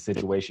because the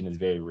situation is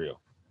very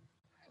real.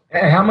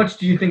 And how much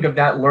do you think of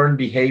that learned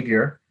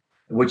behavior,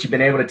 which you've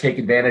been able to take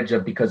advantage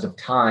of because of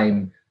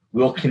time,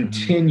 will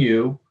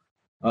continue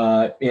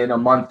in a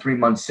month, 3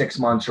 months, 6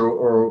 months,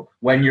 or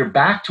when you're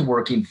back to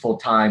working full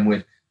time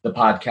with the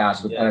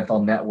podcast, with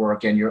NFL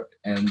Network and your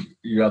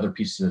other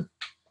pieces of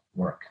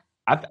work?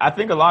 I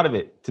think a lot of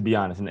it, to be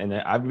honest, and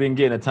I've been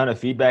getting a ton of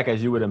feedback,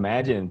 as you would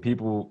imagine, and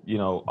people,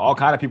 all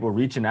kind of people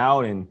reaching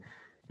out and,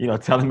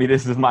 telling me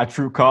this is my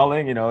true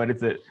calling, and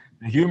it's the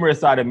humorous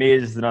side of me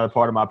is just another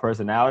part of my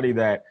personality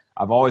that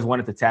I've always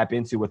wanted to tap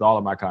into with all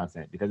of my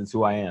content because it's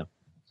who I am.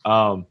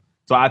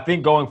 So I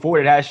think going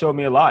forward, it has shown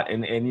me a lot.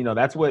 And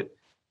that's what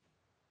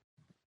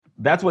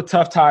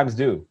tough times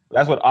do.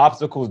 That's what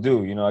obstacles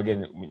do.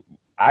 Again,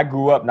 I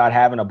grew up not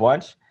having a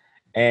bunch,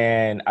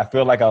 and I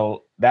feel like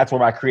that's where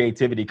my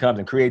creativity comes.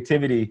 And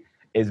creativity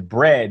is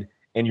bred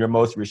in your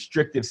most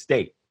restrictive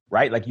state,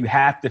 right? Like, you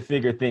have to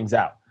figure things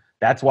out.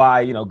 That's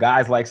why,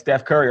 guys like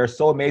Steph Curry are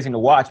so amazing to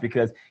watch,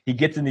 because he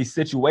gets in these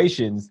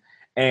situations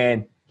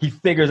and he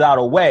figures out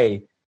a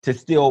way to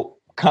still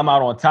come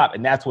out on top.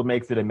 And that's what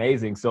makes it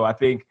amazing. So I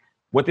think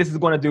what this is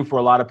going to do for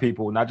a lot of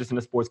people, not just in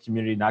the sports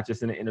community, not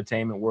just in the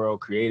entertainment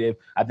world, creative,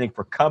 I think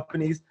for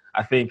companies,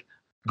 I think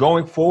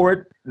going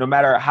forward, no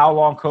matter how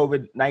long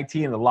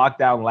COVID-19 and the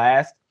lockdown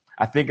lasts,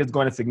 I think it's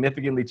going to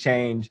significantly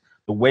change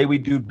the way we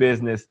do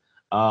business,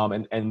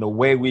 and the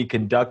way we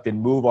conduct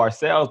and move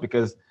ourselves,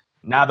 because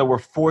now that we're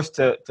forced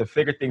to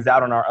figure things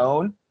out on our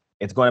own,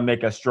 it's going to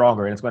make us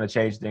stronger, and it's going to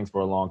change things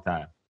for a long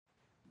time.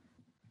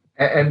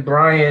 And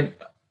Bryant,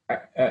 I'm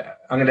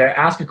going to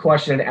ask a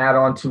question and add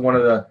on to one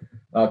of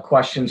the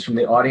questions from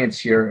the audience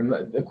here.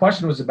 And the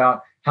question was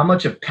about how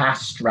much of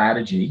past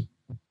strategy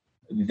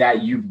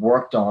that you've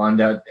worked on,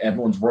 that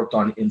everyone's worked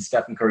on in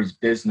Stephen Curry's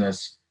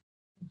business,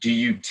 do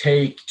you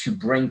take to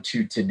bring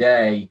to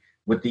today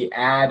with the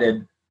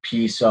added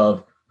piece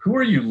of who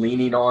are you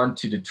leaning on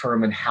to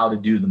determine how to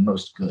do the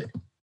most good?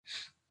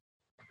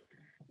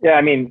 Yeah,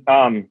 I mean,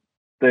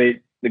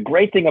 the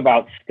great thing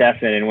about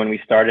Stephen and when we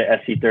started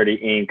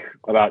SC30 Inc.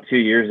 about 2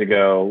 years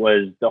ago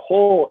was the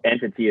whole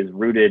entity is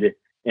rooted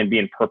in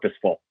being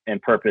purposeful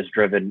and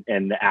purpose-driven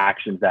in the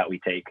actions that we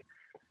take.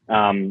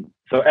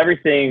 So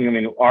everything, I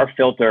mean, our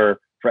filter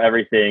for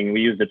everything,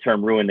 we use the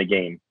term ruin the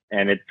game.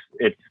 And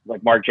it's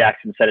like Mark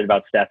Jackson said it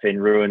about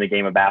Stephen, ruin the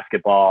game of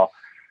basketball.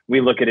 We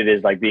look at it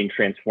as like being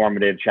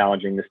transformative,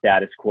 challenging the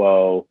status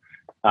quo,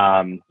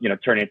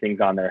 turning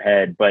things on their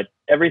head. But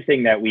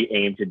everything that we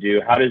aim to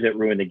do, how does it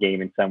ruin the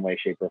game in some way,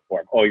 shape, or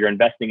form? Oh, you're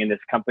investing in this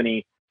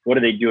company. What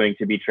are they doing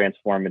to be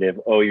transformative?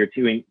 Oh, you're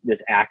doing this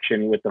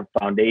action with the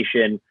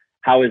foundation.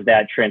 How is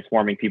that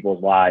transforming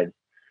people's lives?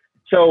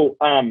 So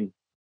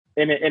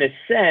in a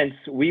sense,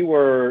 we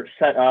were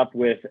set up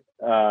with,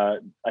 I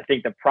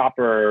think, the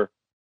proper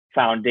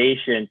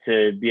foundation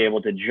to be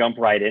able to jump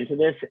right into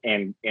this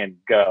and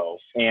go.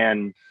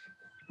 And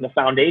the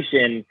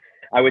foundation,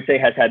 I would say,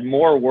 has had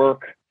more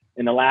work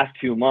in the last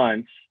 2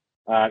 months,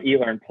 Eat,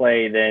 Learn,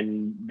 Play,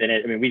 than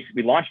it. I mean,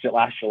 we launched it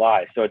last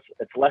July, so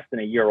it's less than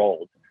a year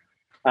old.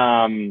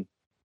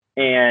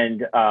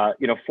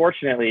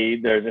 Fortunately,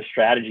 there's a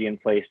strategy in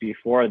place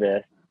before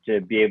this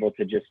to be able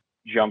to just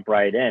jump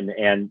right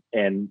in,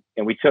 and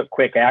we took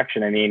quick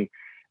action. I mean,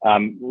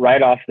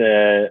 right out of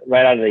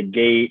the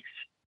gate,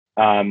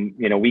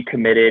 we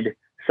committed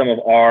some of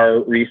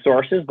our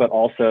resources, but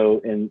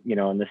also in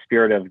the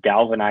spirit of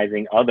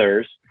galvanizing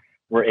others,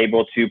 we're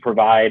able to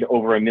provide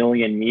over 1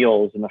 million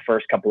meals in the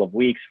first couple of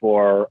weeks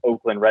for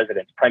Oakland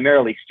residents,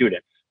 primarily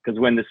students. Because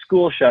when the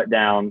school shut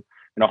down,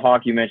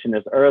 Hawk, you mentioned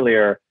this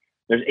earlier,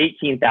 there's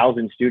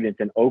 18,000 students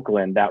in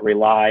Oakland that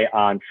rely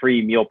on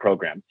free meal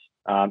programs,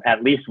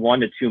 at least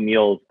 1 to 2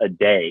 meals a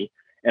day.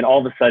 And all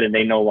of a sudden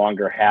they no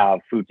longer have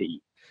food to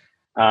eat.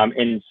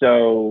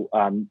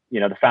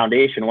 The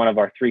foundation, one of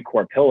our 3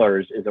 core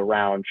pillars is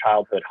around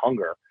childhood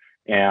hunger.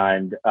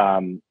 And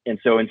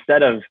so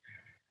instead of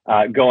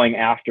going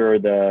after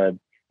the,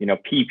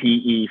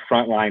 PPE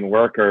frontline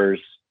workers,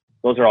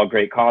 those are all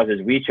great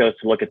causes. We chose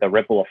to look at the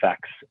ripple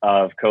effects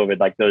of COVID,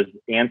 like those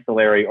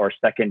ancillary or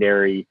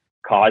secondary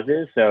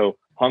causes. So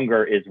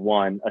hunger is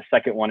one. A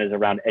second one is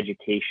around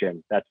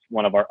education. That's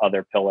one of our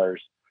other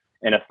pillars.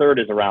 And a third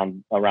is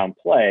around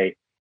play.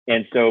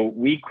 And so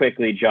we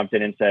quickly jumped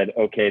in and said,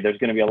 okay, there's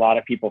going to be a lot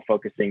of people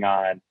focusing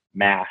on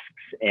masks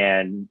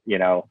and,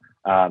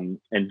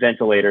 and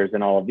ventilators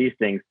and all of these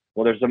things.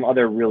 Well, there's some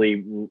other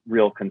really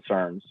real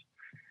concerns.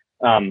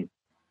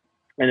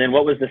 And then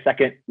what was the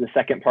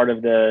second part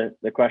of the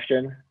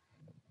question?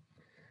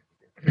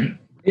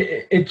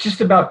 It's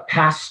just about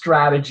past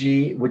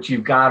strategy, which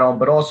you've got on,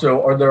 but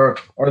also are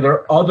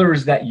there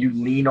others that you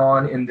lean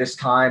on in this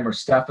time, or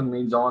Stephen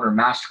leans on, or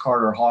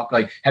MasterCard or Hawk?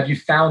 Like, have you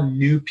found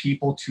new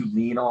people to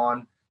lean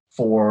on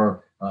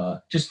for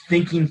just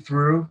thinking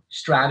through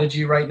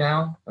strategy right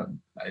now?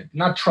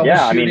 Not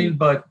troubleshooting,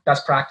 but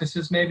best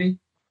practices maybe?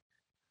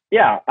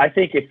 Yeah, I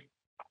think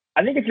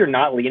if you're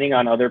not leaning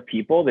on other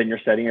people, then you're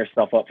setting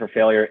yourself up for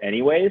failure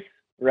anyways,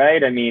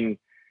 right? I mean,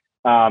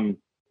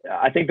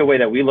 I think the way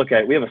that we look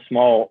at it, we have a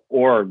small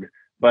org,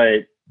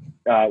 but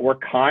we're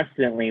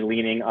constantly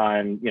leaning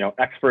on,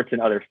 experts in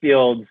other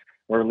fields.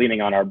 We're leaning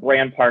on our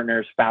brand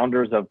partners,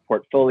 founders of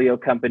portfolio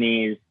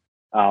companies,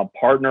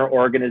 partner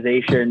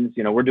organizations.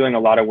 We're doing a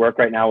lot of work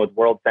right now with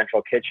World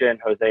Central Kitchen,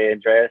 Jose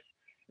Andres,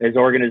 his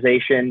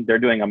organization. They're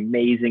doing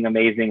amazing,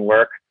 amazing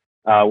work.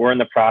 We're in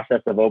the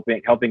process of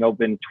helping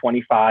open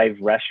 25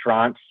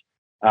 restaurants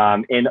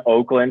in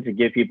Oakland to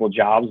give people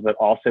jobs, but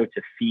also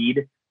to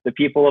feed the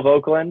people of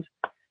Oakland.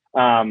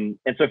 And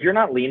so if you're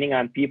not leaning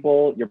on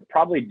people, you're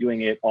probably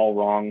doing it all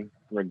wrong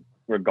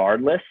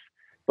regardless.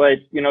 But,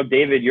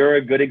 David, you're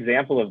a good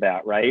example of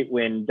that, right?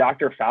 When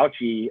Dr.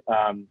 Fauci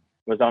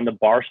was on the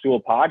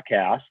Barstool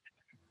podcast,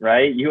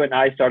 right, you and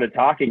I started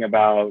talking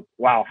about,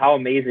 wow, how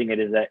amazing it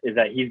is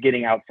that he's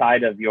getting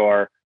outside of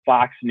your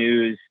Fox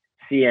News,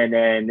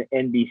 CNN,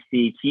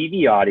 NBC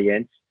TV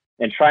audience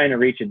and trying to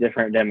reach a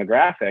different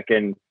demographic.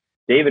 And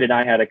David and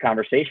I had a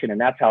conversation, and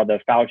that's how the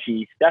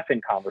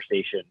Fauci-Stephen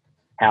conversation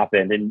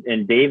happened.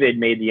 And David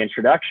made the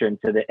introduction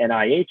to the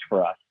NIH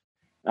for us.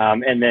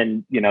 And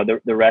then,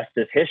 the rest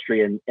is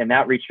history. And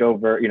that reached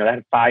over, that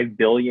had 5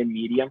 billion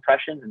media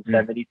impressions in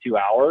 72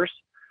 hours.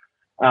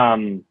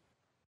 And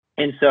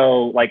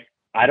so,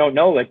 I don't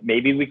know,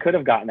 maybe we could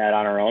have gotten that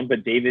on our own,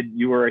 but David,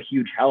 you were a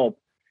huge help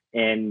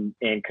in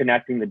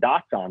connecting the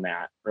dots on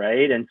that.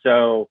 Right. And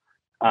so,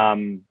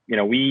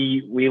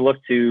 we look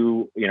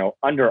to,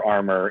 Under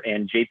Armour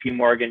and JP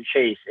Morgan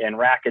Chase and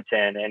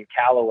Rakuten and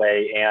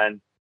Callaway and,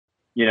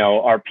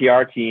 our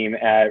PR team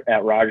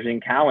at Rogers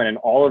and Cowan and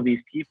all of these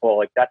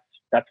people.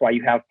 That's why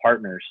you have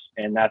partners,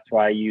 and that's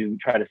why you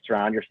try to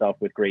surround yourself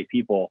with great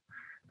people,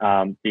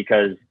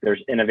 because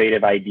there's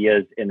innovative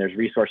ideas and there's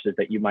resources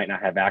that you might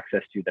not have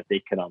access to that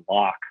they can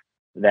unlock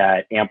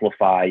that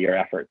amplify your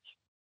efforts.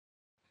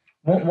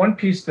 One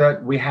piece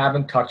that we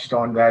haven't touched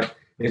on that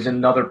is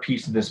another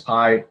piece of this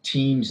pie,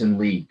 teams and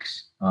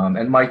leagues.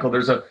 And Michael,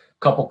 there's a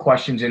couple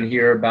questions in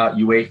here about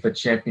UEFA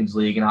Champions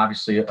League, and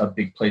obviously a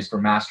big place for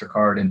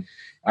MasterCard. And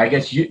I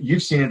guess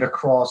you've seen it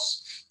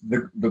across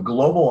the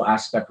global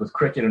aspect with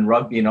cricket and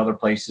rugby and other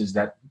places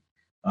that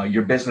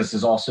your business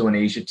is also in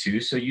Asia too.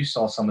 So you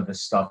saw some of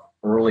this stuff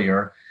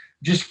earlier.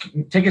 Just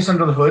take us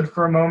under the hood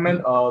for a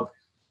moment of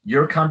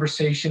your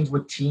conversations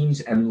with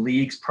teams and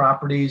leagues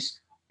properties.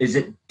 Is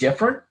it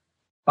different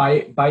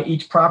by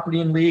each property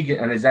and league?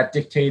 And is that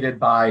dictated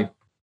by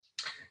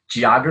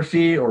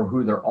geography or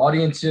who their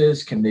audience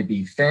is? Can they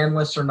be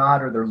fanless or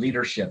not, or their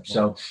leadership?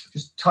 So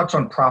just touch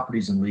on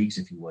properties and leagues,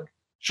 if you would.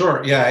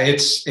 Sure. Yeah,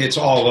 it's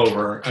all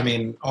over. I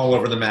mean, all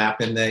over the map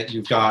in that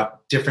you've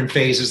got different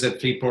phases that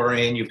people are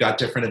in. You've got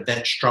different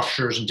event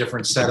structures and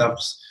different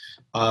setups.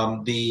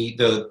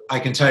 I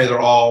can tell you they're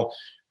all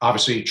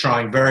obviously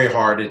trying very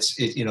hard.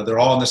 They're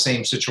all in the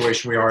same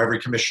situation we are. Every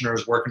commissioner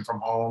is working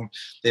from home.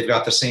 They've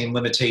got the same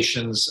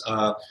limitations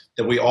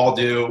that we all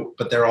do,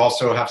 but they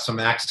also have some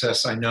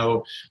access. I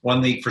know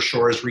one league for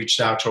sure has reached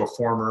out to a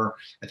former,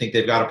 I think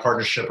they've got a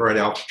partnership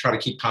already. I'll try to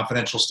keep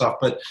confidential stuff,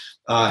 but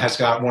has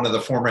got one of the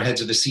former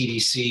heads of the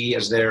CDC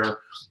as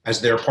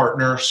their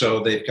partner. So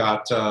they've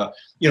got,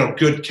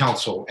 good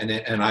counsel.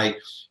 And I,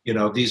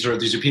 these are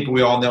people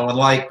we all know and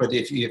like, but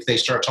if they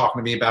start talking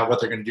to me about what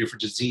they're going to do for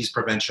disease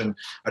prevention,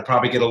 I'd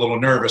probably get a little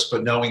nervous,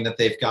 but knowing that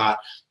they've got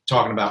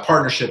talking about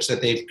partnerships,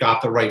 that they've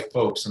got the right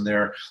folks and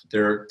they're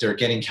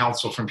getting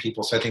counsel from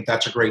people. So I think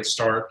that's a great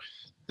start.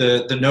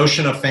 The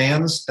notion of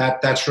fans,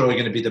 that's really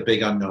going to be the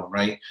big unknown,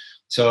 right?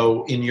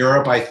 So in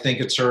Europe, I think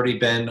it's already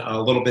been a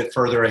little bit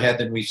further ahead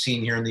than we've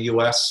seen here in the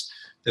US.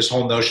 This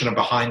whole notion of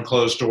behind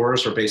closed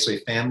doors or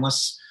basically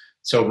fanless.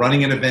 So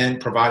running an event,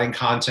 providing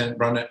content,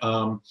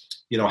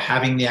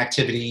 having the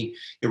activity,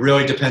 it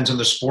really depends on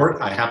the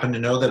sport. I happen to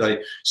know that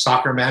a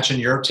soccer match in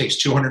Europe takes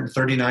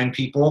 239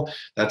 people.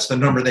 That's the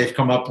number they've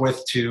come up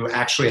with to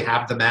actually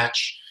have the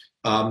match.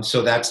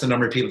 So that's the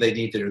number of people they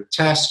need to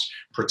test,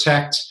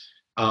 protect,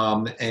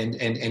 and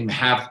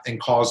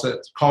cause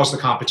the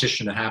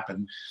competition to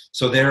happen.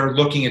 So they're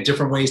looking at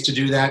different ways to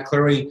do that.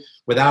 Clearly,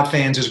 without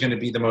fans is going to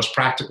be the most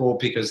practical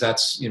because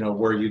that's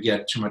where you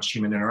get too much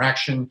human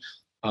interaction.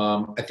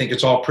 I think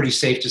it's all pretty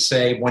safe to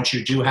say once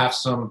you do have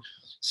some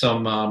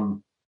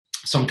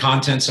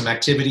content, some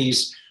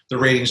activities, the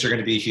ratings are going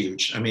to be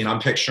huge. I mean, I'm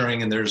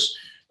picturing, and there's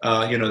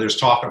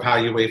talk of how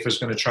UEFA is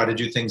going to try to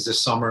do things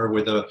this summer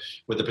with a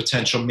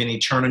potential mini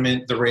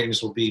tournament. The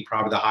ratings will be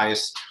probably the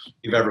highest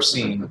you've ever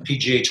seen.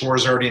 PGA Tour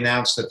has already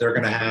announced that they're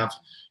going to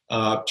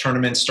have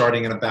tournaments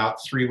starting in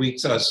about 3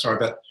 weeks.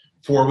 About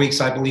 4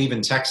 weeks, I believe,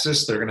 in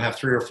Texas. They're going to have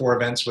 3 or 4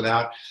 events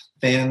without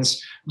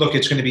fans. Look,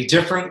 it's going to be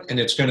different and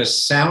it's going to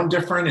sound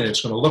different and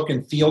it's going to look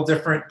and feel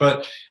different.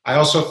 But I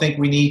also think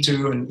we need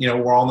to, and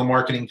we're all in the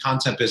marketing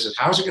content business.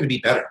 How is it going to be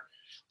better?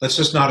 Let's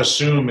just not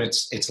assume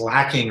it's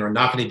lacking or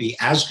not going to be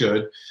as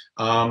good.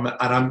 And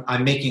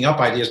I'm making up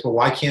ideas, but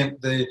why can't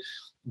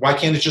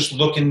it just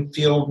look and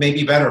feel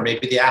maybe better?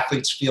 Maybe the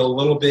athletes feel a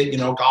little bit,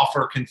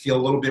 golfer can feel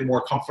a little bit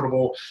more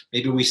comfortable.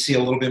 Maybe we see a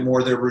little bit more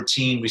of their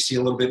routine. We see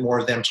a little bit more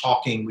of them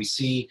talking. We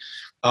see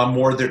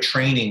more of their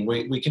training.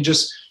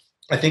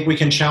 I think we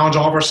can challenge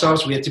all of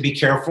ourselves. We have to be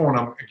careful, and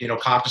I'm,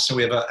 cognizant.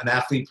 We have an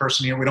athlete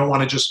person here. We don't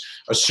want to just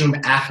assume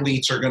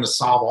athletes are going to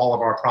solve all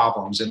of our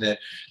problems, and that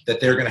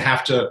they're going to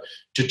have to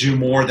do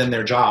more than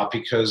their job.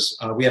 Because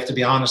we have to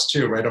be honest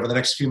too, right? Over the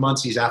next few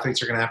months, these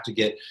athletes are going to have to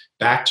get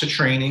back to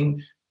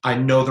training. I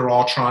know they're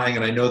all trying,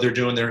 and I know they're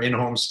doing their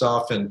in-home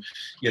stuff. And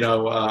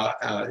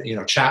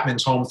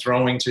Chapman's home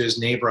throwing to his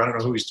neighbor. I don't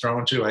know who he's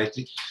throwing to. I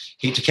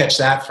hate to catch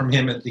that from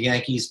him at the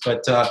Yankees,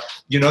 but they're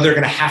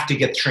going to have to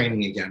get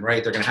training again,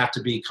 right? They're going to have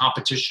to be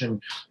competition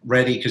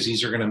ready because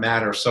these are going to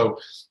matter. So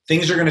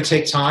things are going to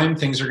take time.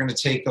 Things are going to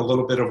take a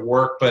little bit of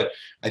work, but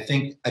I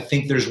think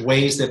there's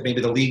ways that maybe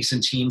the leagues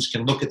and teams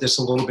can look at this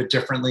a little bit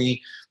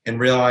differently and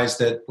realize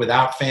that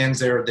without fans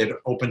there, that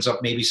opens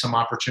up maybe some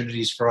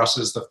opportunities for us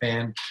as the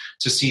fan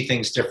to see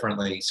things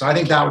differently. So I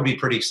think that would be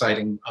pretty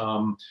exciting.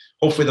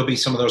 Hopefully there'll be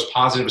some of those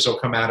positives that'll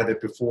come out of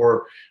it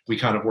before we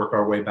kind of work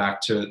our way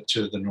back to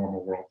the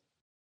normal world.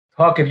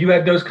 Hawk, have you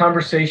had those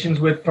conversations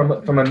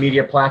from a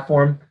media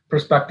platform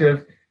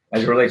perspective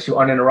as it relates to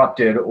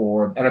Uninterrupted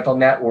or NFL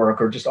Network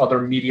or just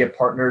other media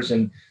partners,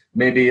 and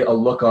maybe a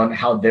look on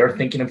how they're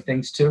thinking of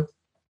things too?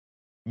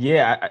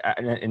 Yeah,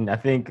 I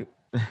think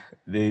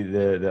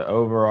the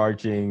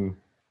overarching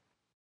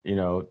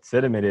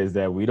sentiment is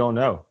that we don't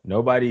know.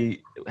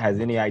 Nobody has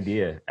any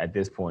idea at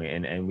this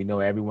point, and we know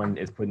everyone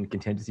is putting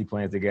contingency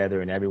plans together,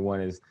 and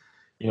everyone is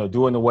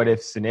doing the what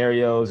if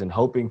scenarios and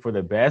hoping for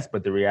the best.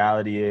 But the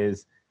reality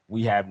is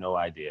we have no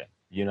idea.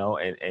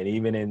 And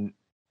even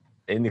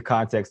in the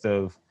context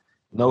of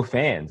no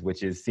fans,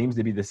 which seems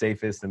to be the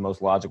safest and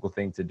most logical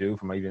thing to do,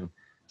 from even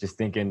just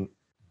thinking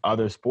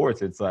other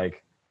sports, it's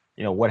like,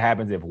 what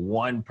happens if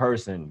one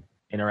person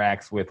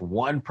interacts with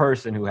one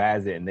person who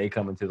has it and they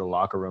come into the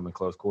locker room in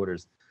close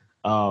quarters?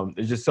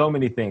 There's just so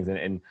many things.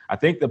 And I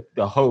think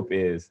the hope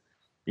is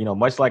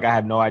much like I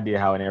have no idea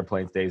how an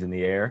airplane stays in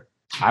the air.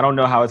 I don't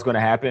know how it's going to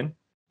happen,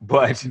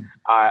 but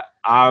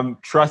I'm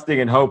trusting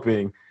and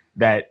hoping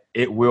that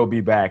it will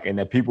be back and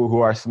that people who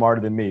are smarter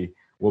than me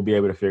will be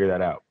able to figure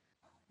that out.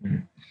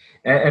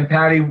 And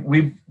Patty,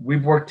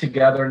 we've worked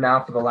together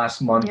now for the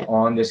last month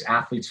on this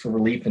Athletes for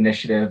Relief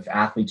initiative,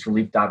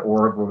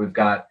 athletesrelief.org, where we've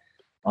got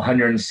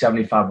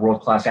 175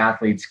 world-class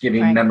athletes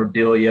giving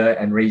memorabilia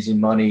and raising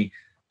money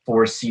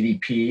for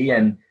CDP.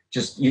 And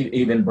just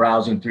even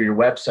browsing through your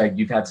website,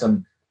 you've had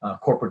some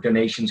corporate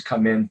donations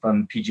come in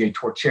from PGA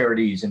Tour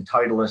Charities and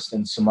Titleist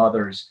and some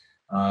others.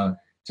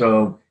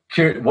 So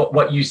curious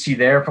what you see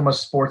there from a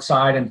sports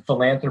side and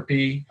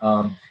philanthropy.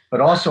 But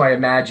also, I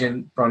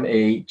imagine from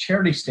a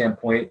charity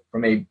standpoint,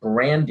 from a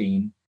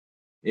branding,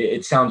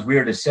 it sounds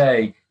weird to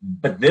say,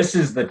 but this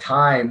is the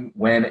time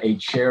when a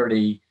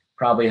charity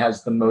probably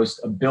has the most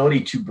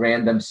ability to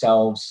brand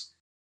themselves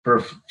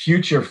for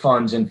future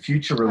funds and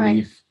future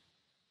relief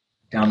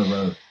down the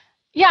road.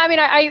 Yeah, I mean,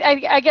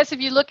 I guess if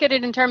you look at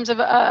it in terms of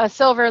a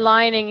silver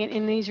lining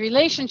in these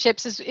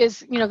relationships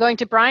is going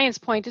to Brian's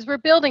point, is we're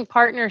building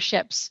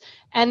partnerships,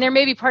 and there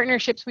may be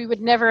partnerships we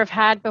would never have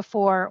had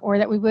before, or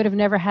that we would have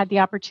never had the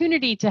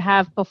opportunity to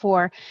have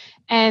before.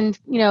 And,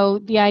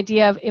 the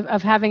idea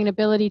of having an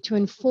ability to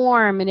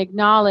inform and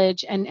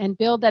acknowledge and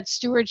build that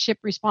stewardship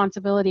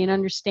responsibility and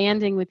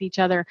understanding with each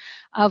other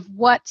of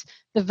what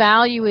the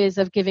value is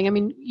of giving. I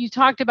mean, you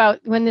talked about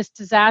when this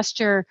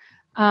disaster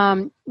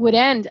would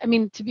end. I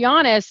mean, to be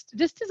honest,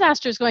 this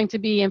disaster is going to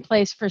be in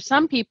place for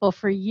some people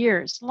for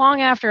years,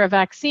 long after a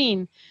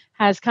vaccine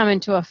has come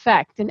into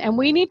effect. And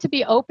we need to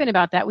be open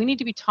about that. We need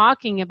to be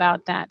talking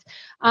about that.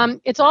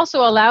 It's also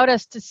allowed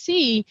us to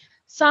see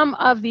some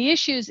of the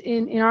issues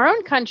in our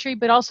own country,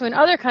 but also in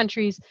other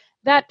countries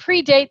that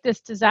predate this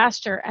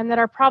disaster and that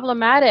are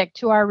problematic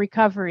to our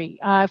recovery.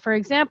 For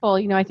example,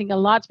 I think a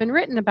lot's been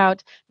written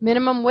about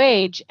minimum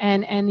wage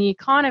and the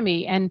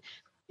economy and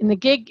in the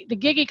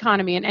gig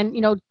economy,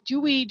 and do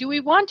we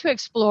want to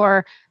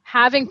explore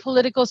having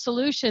political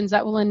solutions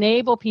that will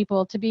enable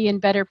people to be in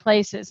better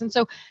places? And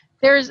so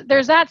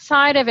there's that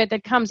side of it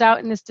that comes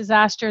out in this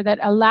disaster that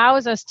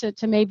allows us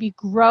to maybe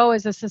grow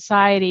as a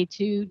society,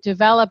 to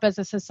develop as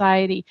a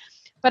society.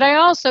 But I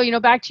also,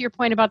 back to your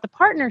point about the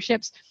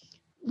partnerships,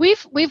 we've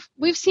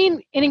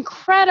seen an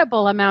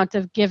incredible amount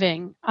of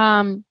giving.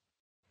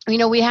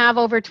 We have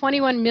over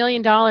 $21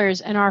 million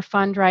in our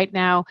fund right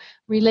now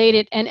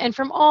related and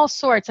from all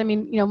sorts. I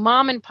mean,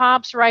 mom and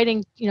pops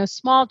writing,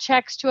 small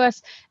checks to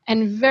us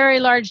and very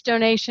large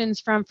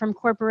donations from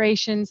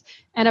corporations.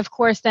 And of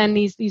course, then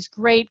these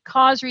great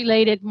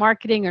cause-related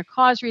marketing or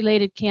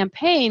cause-related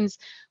campaigns,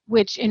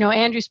 which,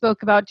 Andrew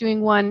spoke about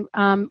doing one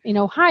in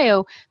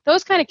Ohio.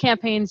 Those kind of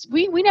campaigns,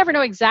 we never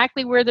know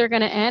exactly where they're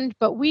going to end,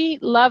 but we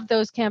love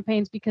those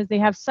campaigns because they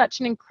have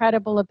such an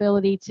incredible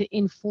ability to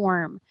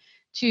inform,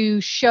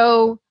 to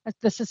show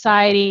the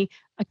society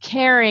a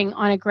caring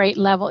on a great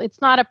level.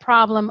 It's not a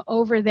problem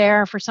over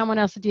there for someone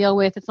else to deal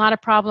with. It's not a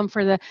problem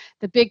for the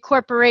big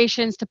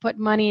corporations to put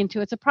money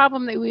into. It's a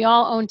problem that we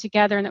all own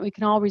together and that we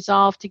can all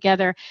resolve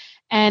together.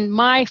 And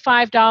my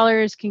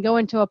 $5 can go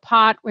into a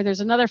pot where there's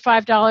another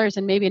 $5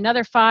 and maybe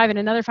another $5 and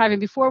another $5. And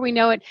before we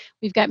know it,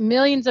 we've got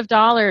millions of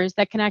dollars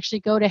that can actually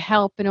go to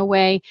help in a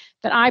way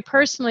that I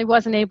personally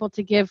wasn't able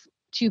to give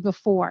to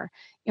before.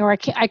 Or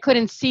I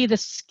couldn't see the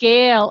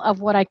scale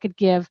of what I could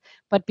give,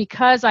 but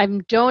because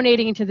I'm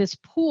donating into this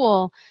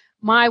pool,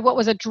 what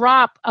was a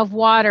drop of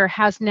water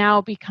has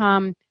now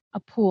become a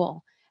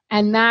pool,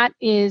 and that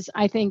is,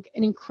 I think,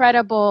 an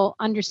incredible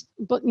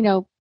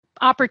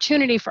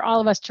opportunity for all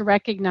of us to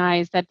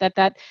recognize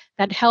that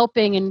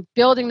helping and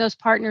building those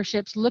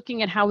partnerships,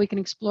 looking at how we can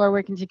explore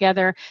working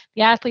together.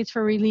 The Athletes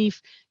for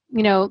Relief,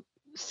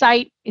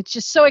 site, it's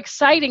just so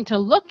exciting to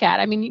look at.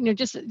 I mean,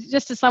 just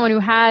as someone who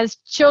has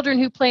children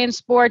who play in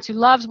sports, who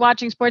loves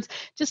watching sports,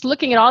 just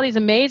looking at all these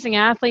amazing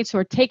athletes who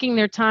are taking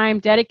their time,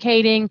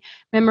 dedicating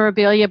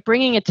memorabilia,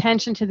 bringing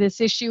attention to this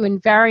issue in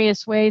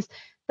various ways,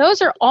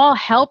 those are all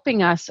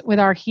helping us with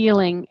our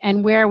healing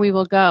and where we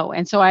will go.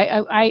 And so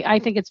I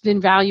think it's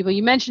been valuable.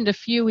 You mentioned a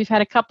few. We've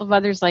had a couple of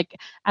others like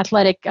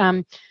athletic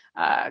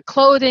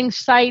clothing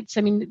sites.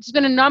 I mean, there's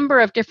been a number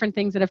of different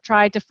things that have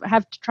tried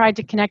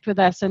to connect with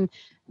us, and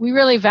we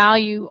really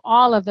value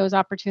all of those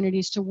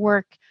opportunities to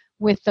work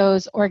with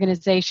those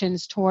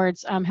organizations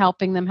towards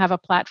helping them have a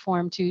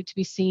platform to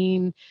be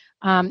seen,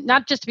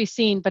 not just to be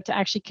seen, but to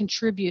actually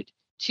contribute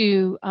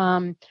to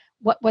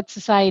what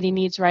society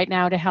needs right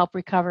now to help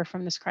recover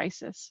from this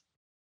crisis.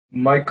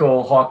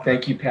 Michael Hawk,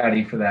 thank you,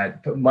 Patty, for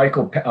that.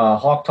 Michael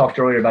Hawk talked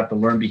earlier about the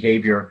learned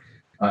behavior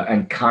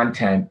and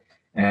content,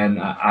 and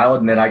I'll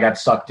admit I got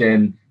sucked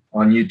in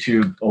on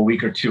YouTube a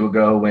week or two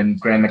ago when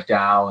Graham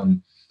McDowell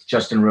and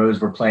Justin Rose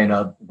were playing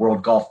a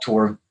World Golf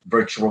Tour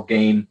virtual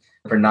game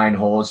for 9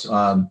 holes.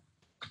 I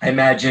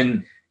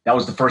imagine that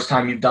was the first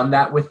time you've done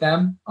that with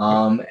them.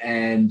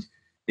 And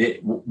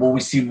will we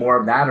see more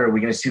of that, or are we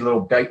going to see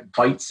little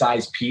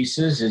bite-sized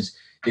pieces?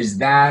 Is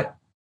that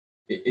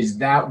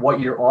what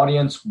your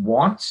audience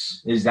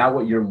wants? Is that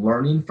what you're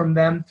learning from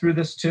them through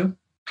this too?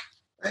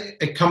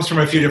 It comes from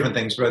a few different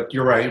things, but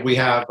you're right. We've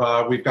got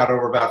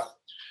over about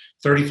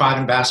 35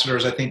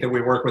 ambassadors, I think, that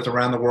we work with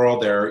around the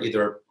world. They're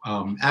either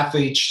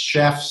athletes,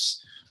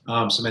 chefs,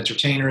 some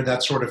entertainer,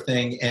 that sort of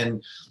thing.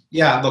 And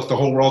yeah, look, the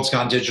whole world's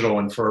gone digital,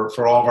 and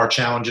for all of our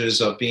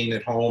challenges of being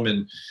at home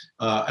and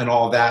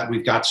all of that,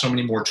 we've got so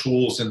many more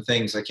tools and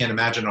things. I can't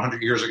imagine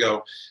 100 years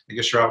ago. I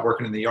guess you're out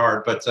working in the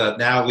yard, but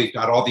now we've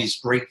got all these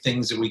great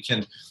things that we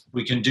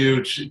can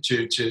do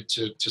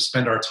to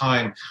spend our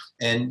time.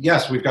 And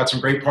yes, we've got some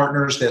great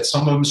partners that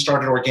some of them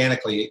started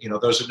organically. You know,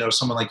 those that know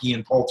someone like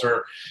Ian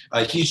Poulter,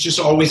 he's just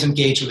always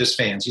engaged with his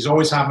fans. He's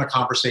always having a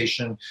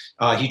conversation.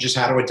 He just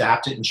had to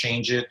adapt it and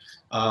change it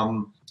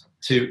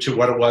to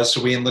what it was.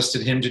 So we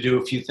enlisted him to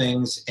do a few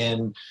things.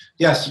 And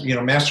yes, you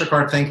know,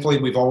 MasterCard, thankfully,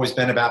 we've always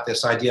been about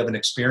this idea of an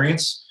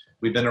experience.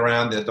 We've been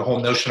around the whole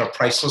notion of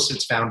priceless.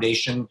 Its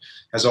foundation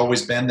has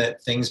always been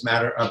that things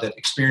matter, that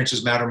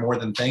experiences matter more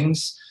than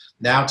things.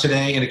 Now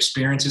today, an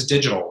experience is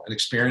digital. An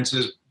experience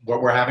is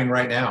what we're having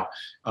right now.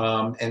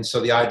 And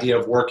so the idea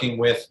of working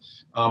with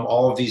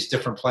all of these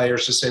different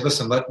players to say,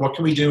 listen, what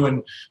can we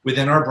do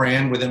within our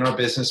brand, within our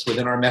business,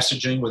 within our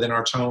messaging, within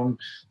our tone,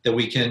 that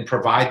we can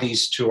provide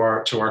these to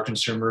our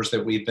consumers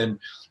that we've been,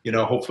 you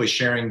know, hopefully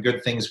sharing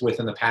good things with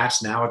in the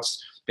past. Now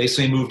it's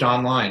basically moved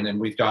online, and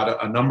we've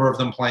got a number of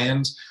them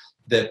planned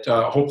that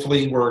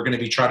hopefully we're going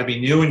to try to be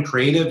new and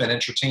creative and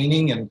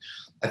entertaining. And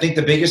I think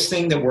the biggest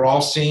thing that we're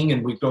all seeing,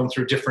 and we've gone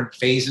through different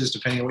phases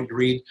depending on what you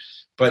read,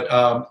 but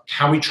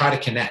how we try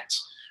to connect.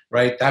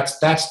 Right? That's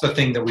the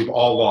thing that we've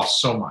all lost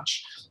so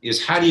much,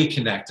 is how do you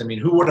connect? I mean,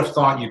 who would have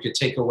thought you could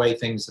take away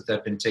things that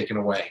have been taken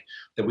away,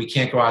 that we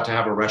can't go out to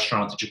have a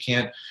restaurant, that you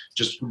can't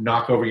just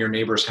knock over your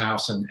neighbor's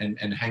house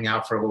and hang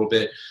out for a little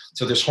bit.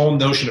 So this whole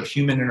notion of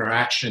human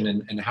interaction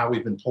and how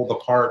we've been pulled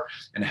apart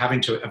and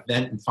having to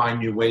invent and find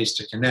new ways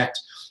to connect.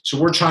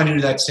 So we're trying to do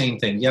that same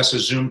thing. Yes, a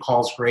Zoom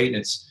call is great, and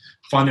it's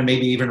fun to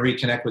maybe even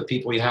reconnect with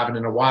people you haven't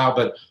in a while,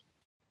 but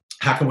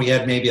how can we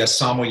add maybe a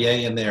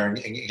sommelier in there and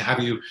have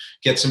you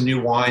get some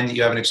new wine that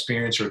you haven't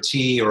experienced, or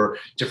tea, or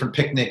different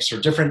picnics, or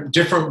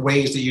different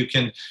ways that you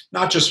can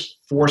not just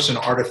force and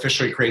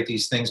artificially create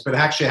these things, but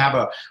actually have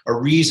a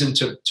reason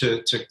to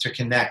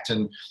connect.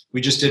 And we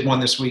just did one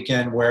this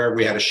weekend where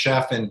we had a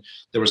chef and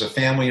there was a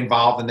family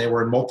involved, and they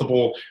were in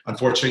multiple,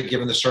 unfortunately,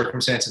 given the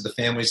circumstances, the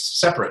family's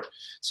separate.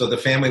 So the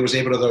family was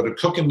able to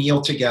cook a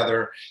meal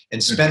together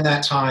and spend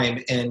that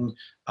time.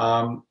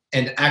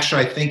 And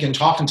actually, I think in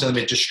talking to them,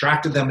 it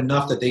distracted them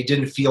enough that they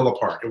didn't feel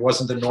apart. It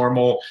wasn't the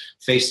normal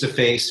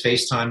face-to-face,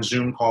 FaceTime,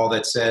 Zoom call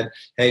that said,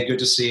 hey, good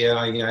to see you.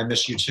 I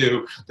miss you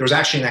too. There was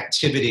actually an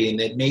activity,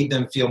 and it made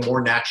them feel more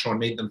natural and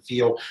made them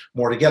feel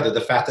more together. The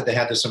fact that they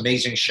had this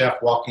amazing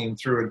chef walking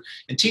through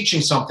and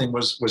teaching something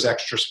was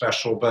extra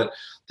special. But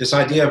this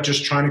idea of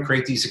just trying to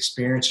create these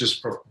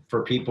experiences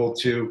for people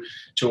to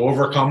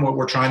overcome what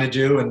we're trying to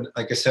do. And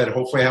like I said,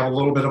 hopefully have a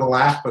little bit of a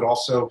laugh, but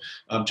also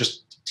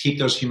just keep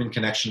those human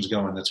connections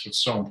going. That's what's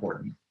so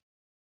important.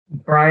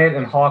 Bryant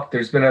and Hawk,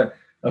 there's been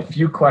a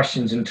few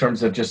questions in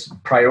terms of just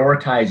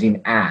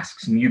prioritizing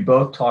asks. And you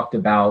both talked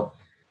about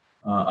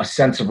a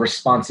sense of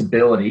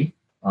responsibility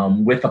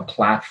with a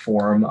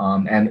platform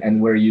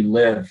and where you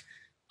live.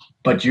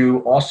 But you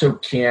also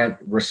can't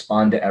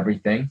respond to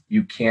everything.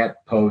 You can't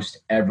post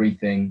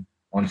everything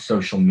on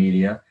social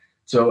media.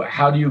 So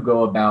how do you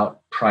go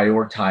about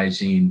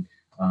prioritizing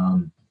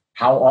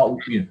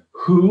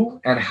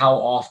who and how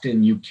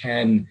often you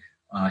can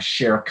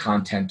share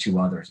content to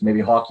others?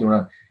 Maybe Hawk, you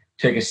want to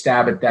take a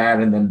stab at that,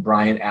 and then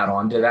Brian add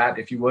on to that,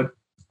 if you would.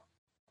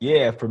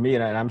 Yeah, for me,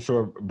 and I'm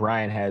sure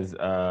Brian has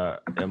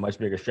a much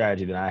bigger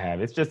strategy than I have.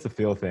 It's just a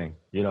feel thing.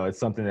 You know, it's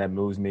something that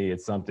moves me.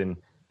 It's something,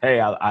 hey,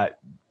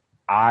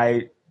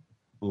 I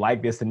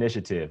like this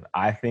initiative.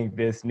 I think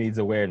this needs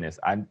awareness.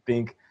 I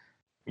think,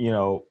 you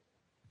know,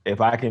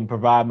 if I can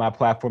provide my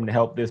platform to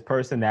help this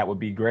person, that would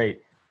be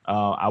great.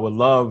 I would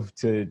love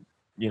to,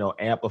 you know,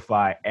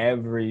 amplify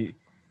every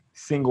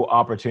single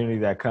opportunity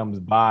that comes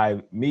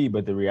by me.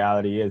 But the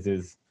reality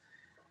is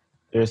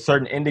there's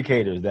certain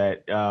indicators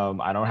that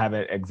I don't have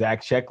an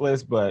exact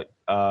checklist, but,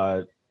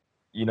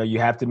 you know, you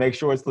have to make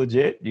sure it's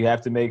legit. You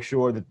have to make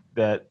sure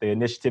that the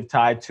initiative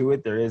tied to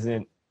it, there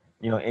isn't,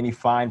 you know, any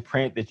fine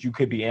print that you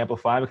could be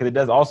amplifying, because it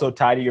does also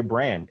tie to your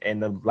brand.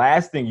 And the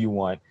last thing you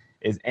want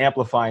is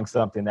amplifying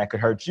something that could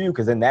hurt you,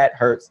 because then that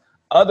hurts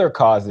other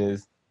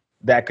causes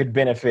that could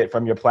benefit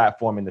from your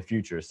platform in the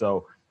future.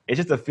 So it's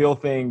just a feel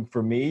thing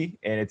for me,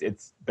 and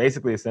it's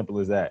basically as simple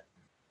as that.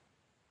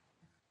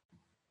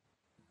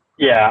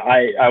 Yeah,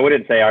 I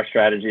wouldn't say our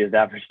strategy is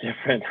that much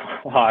different,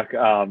 Hawk.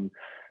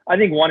 I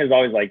think one is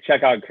always like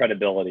check out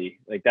credibility.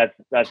 Like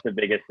that's the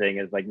biggest thing,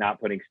 is like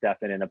not putting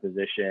Stefan in a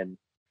position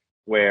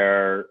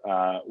where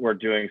we're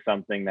doing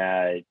something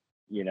that,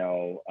 you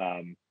know,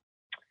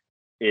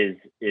 is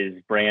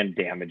brand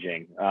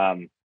damaging.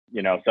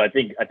 You know, so I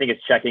think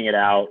it's checking it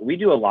out. We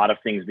do a lot of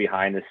things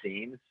behind the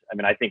scenes. I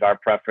mean, I think our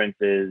preference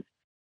is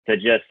to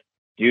just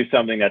do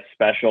something that's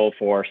special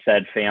for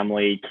said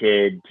family,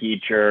 kid,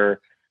 teacher,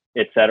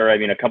 et cetera. I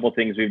mean, a couple of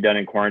things we've done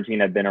in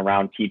quarantine have been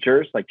around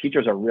teachers. Like,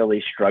 teachers are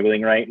really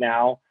struggling right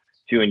now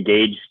to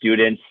engage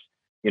students.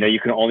 You know, you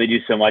can only do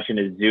so much in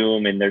a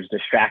Zoom, and there's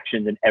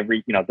distractions and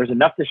there's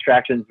enough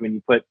distractions when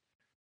you put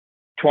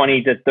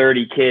 20 to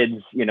 30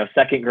 kids,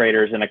 second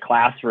graders in a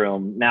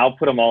classroom. Now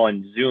put them all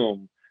in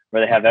Zoom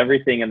where they have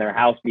everything in their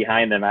house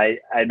behind them. I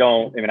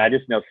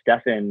just know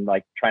Stefan,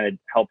 like, trying to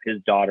help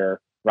his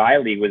daughter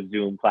Riley with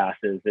Zoom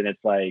classes, and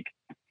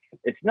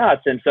it's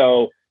nuts. And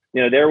so,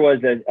 there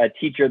was a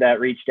teacher that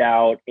reached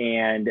out,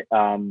 and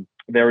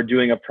they were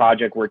doing a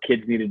project where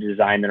kids needed to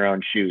design their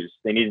own shoes.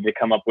 They needed to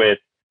come up with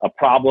a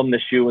problem the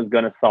shoe was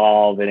going to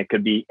solve, and it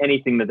could be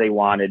anything that they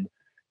wanted,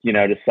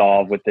 to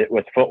solve with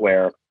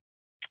footwear.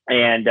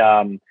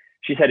 And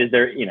she said, is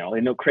there,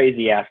 no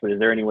crazy ask, but is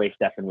there any way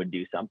Stefan would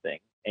do something?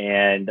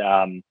 And,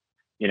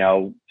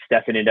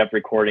 Stefan ended up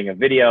recording a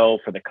video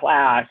for the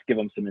class, give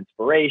them some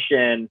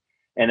inspiration.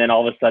 And then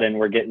all of a sudden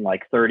we're getting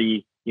like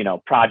 30,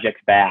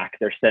 projects back.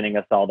 They're sending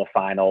us all the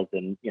finals,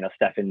 and,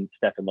 Stefan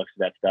looks at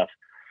that stuff.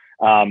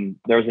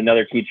 There was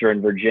another teacher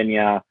in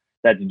Virginia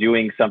that's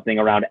doing something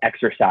around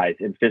exercise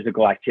and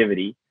physical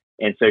activity.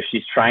 And so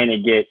she's trying to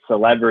get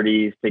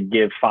celebrities to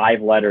give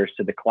 5 letters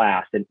to the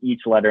class, and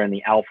each letter in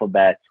the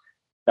alphabet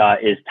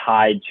is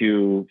tied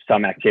to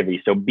some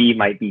activity. So B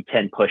might be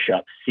 10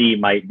 push-ups, C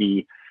might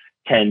be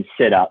 10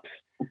 sit-ups.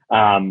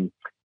 I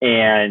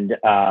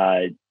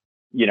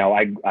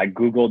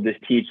Googled this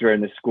teacher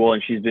in the school,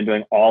 and she's been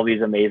doing all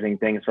these amazing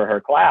things for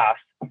her class,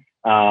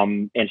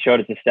 and showed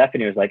it to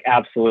Stephanie. It was like,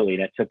 absolutely.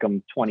 And it took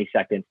them 20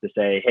 seconds to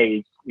say,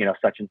 hey,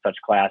 such and such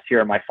class, here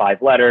are my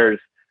 5 letters,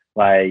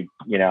 like,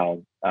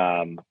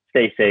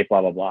 stay safe,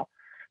 blah, blah, blah.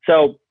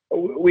 So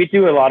we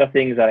do a lot of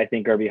things that I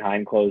think are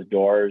behind closed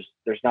doors.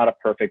 There's not a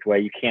perfect way.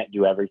 You can't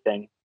do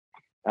everything.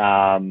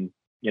 And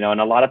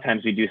a lot of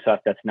times we do stuff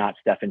that's not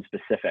Stefan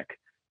specific.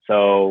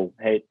 So,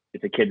 hey,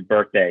 it's a kid's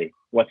birthday.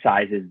 What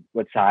size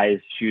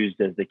shoes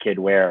does the kid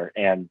wear?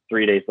 And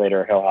 3 days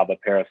later, he'll have a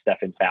pair of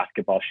Stefan's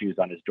basketball shoes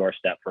on his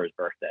doorstep for his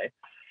birthday.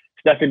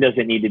 Stefan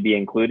doesn't need to be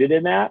included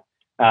in that.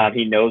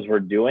 He knows we're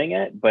doing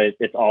it, but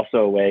it's also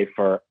a way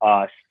for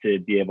us to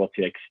be able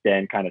to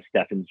extend kind of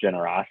Stefan's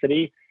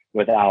generosity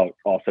without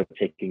also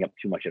taking up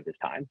too much of his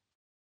time.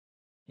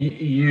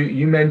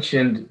 You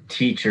mentioned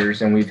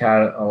teachers, and we've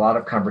had a lot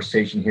of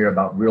conversation here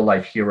about real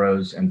life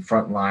heroes and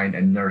frontline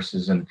and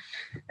nurses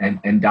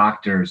and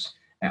doctors.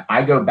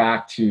 I go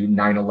back to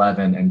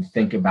 9/11 and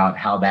think about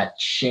how that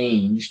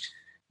changed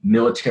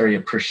military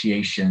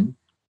appreciation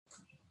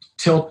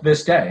till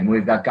this day. And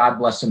we've got God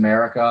Bless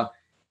America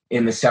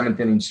in the 7th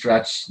inning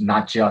stretch,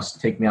 not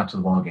just Take Me Out to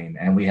the Ball Game.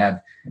 And we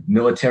have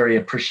military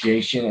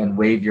appreciation and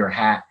Wave Your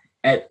Hat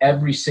at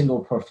every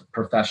single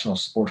professional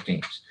sport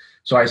games.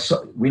 So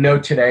we know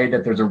today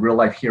that there's a Real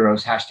Life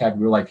Heroes, hashtag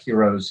Real Life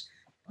Heroes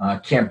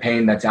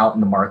campaign that's out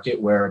in the market,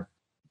 where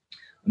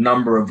a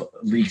number of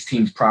leagues,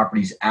 teams,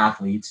 properties,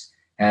 athletes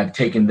have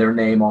taken their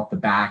name off the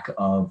back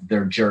of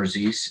their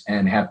jerseys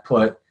and have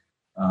put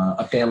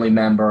a family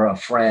member, a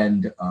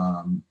friend,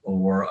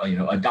 or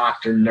a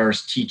doctor,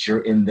 nurse,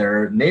 teacher in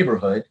their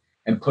neighborhood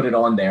and put it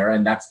on there,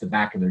 and that's the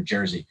back of their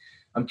jersey.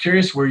 I'm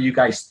curious where you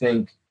guys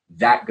think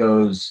that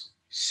goes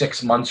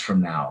 6 months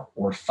from now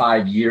or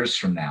 5 years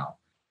from now,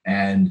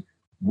 and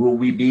will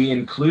we be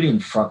including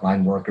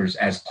frontline workers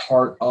as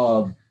part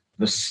of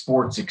the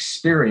sports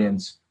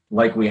experience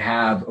like we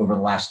have over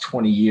the last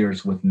 20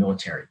 years with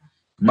military?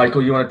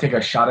 Michael, you want to take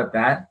a shot at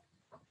that?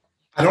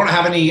 I don't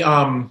have any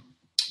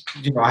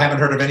I haven't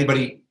heard of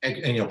anybody,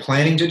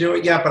 planning to do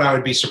it yet, but I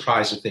would be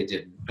surprised if they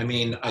didn't. I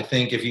mean, I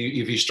think if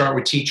you start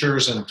with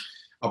teachers, and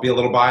I'll be a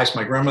little biased,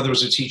 my grandmother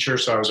was a teacher,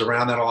 so I was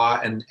around that a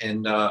lot, and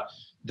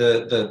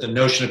the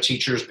notion of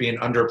teachers being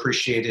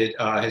underappreciated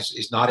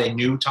is not a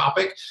new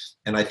topic.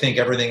 And I think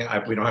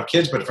we don't have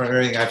kids, but from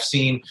everything I've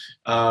seen,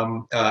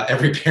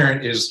 every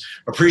parent is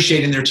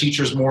appreciating their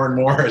teachers more and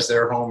more as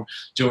they're home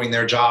doing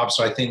their job.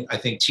 So I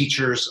think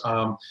teachers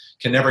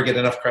can never get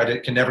enough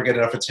credit, can never get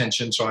enough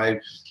attention. So I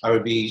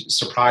would be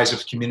surprised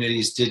if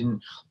communities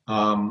didn't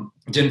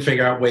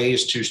figure out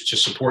ways to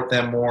support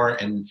them more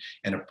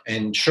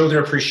and show their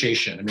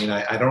appreciation. I mean,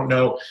 I don't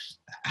know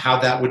how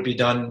that would be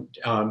done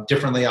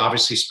differently.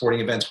 Obviously, sporting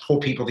events pull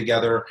people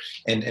together,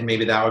 and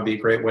maybe that would be a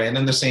great way. And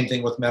then the same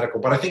thing with medical.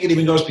 But I think it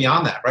even goes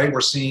beyond that, right?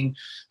 We're seeing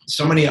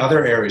so many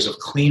other areas of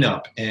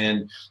cleanup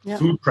and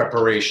food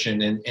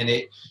preparation, and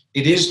it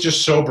is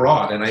just so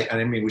broad. And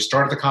I mean, we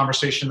started the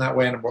conversation that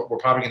way, and we're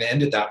probably going to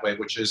end it that way,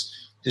 which is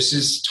this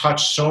has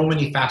touched so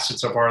many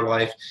facets of our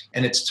life,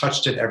 and it's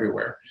touched it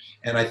everywhere.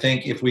 And I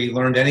think if we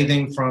learned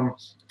anything from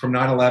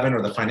 9/11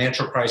 or the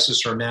financial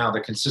crisis or now,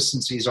 the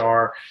consistencies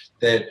are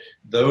that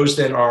those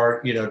that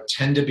are,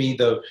 tend to be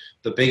the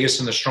biggest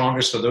and the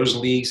strongest of those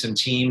leagues and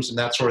teams and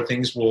that sort of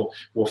things will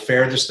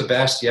fare this the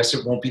best. Yes,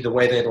 it won't be the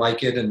way they'd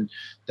like it, and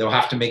they'll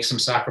have to make some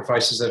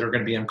sacrifices that are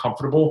going to be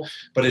uncomfortable,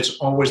 but it's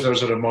always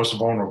those that are most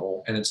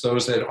vulnerable. And it's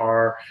those that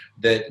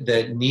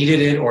needed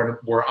it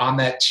or were on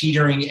that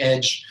teetering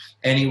edge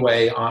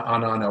anyway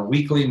on a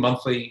weekly,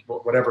 monthly,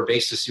 whatever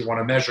basis you want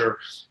to measure,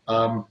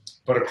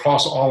 but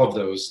across all of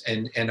those.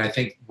 And I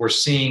think we're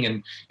seeing,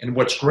 and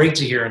what's great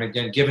to hear, and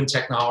again, given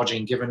technology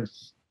and given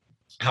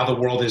how the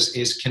world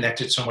is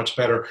connected so much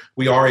better,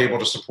 we are able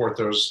to support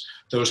those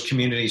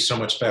communities so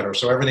much better.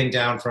 So everything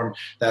down from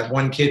that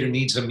one kid who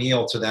needs a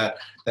meal to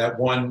that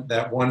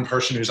one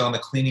person who's on the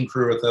cleaning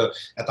crew at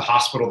the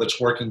hospital that's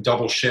working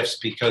double shifts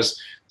because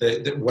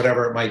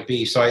whatever it might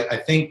be. So I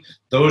think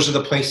those are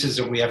the places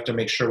that we have to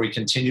make sure we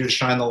continue to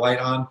shine the light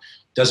on.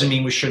 Doesn't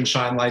mean we shouldn't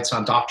shine lights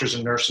on doctors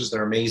and nurses.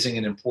 They're amazing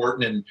and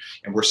important,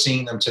 and we're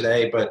seeing them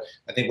today. But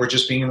I think we're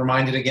just being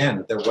reminded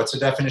again that what's the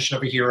definition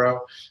of a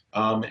hero,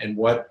 and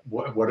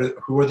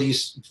who are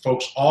these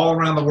folks all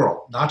around the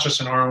world, not just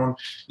in our own,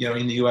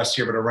 in the U.S.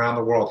 here, but around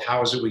the world. How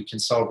is it we can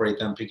celebrate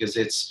them? Because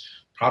it's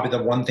probably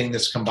the one thing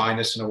that's combined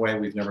us in a way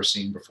we've never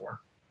seen before.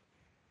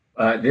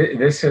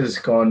 This has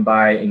gone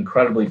by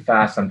incredibly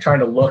fast. I'm trying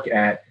to look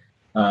at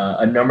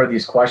a number of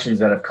these questions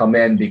that have come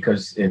in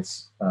because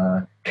it's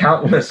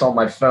countless on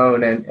my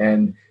phone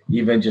and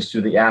even just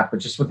through the app. But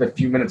just with a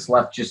few minutes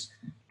left, just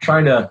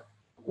trying to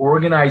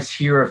organize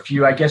here a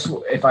few. I guess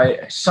if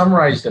I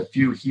summarized a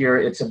few here,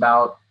 it's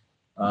about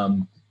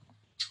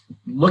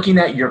looking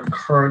at your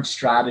current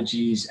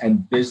strategies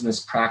and business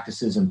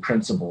practices and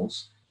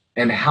principles,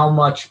 and how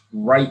much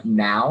right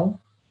now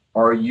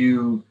are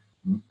you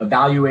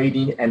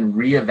evaluating and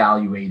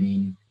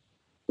reevaluating,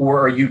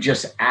 or are you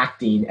just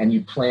acting and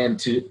you plan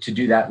to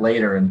do that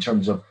later in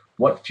terms of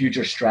what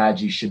future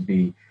strategy should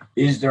be?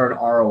 Is there an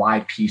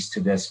ROI piece to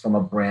this from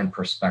a brand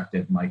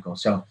perspective, Michael?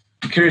 So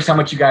I'm curious how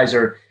much you guys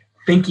are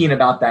thinking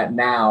about that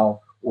now,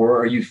 or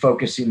are you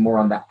focusing more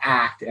on the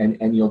act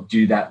and you'll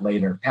do that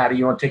later? Patty,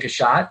 you want to take a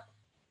shot?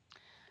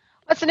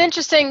 That's an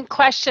interesting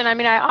question. I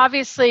mean, I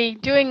obviously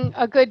doing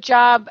a good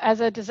job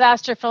as a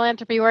disaster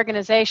philanthropy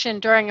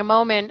organization during a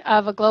moment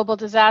of a global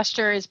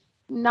disaster is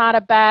not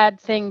a bad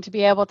thing to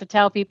be able to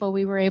tell people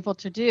we were able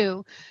to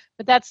do,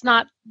 but that's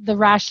not the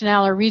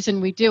rationale or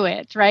reason we do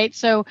it, right?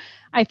 So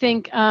I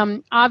think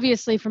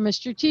obviously from a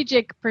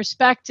strategic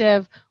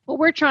perspective, what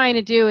we're trying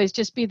to do is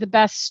just be the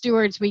best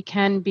stewards we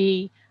can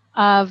be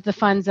of the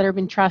funds that have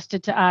been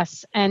trusted to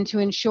us, and to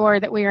ensure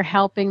that we are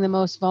helping the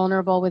most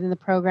vulnerable within the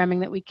programming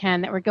that we can,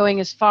 that we're going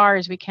as far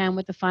as we can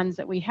with the funds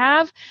that we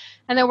have,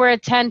 and that we're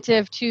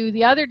attentive to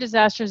the other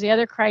disasters, the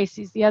other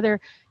crises, the other,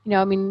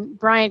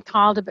 Bryant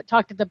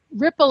talked to the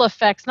ripple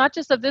effects, not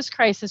just of this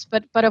crisis,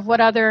 but of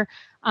what other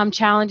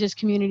challenges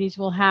communities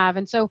will have.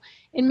 And so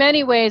in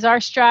many ways, our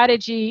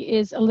strategy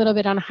is a little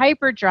bit on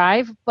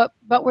hyperdrive, but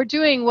we're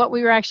doing what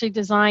we were actually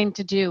designed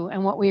to do,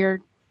 and what we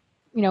are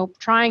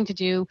trying to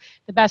do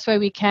the best way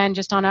we can,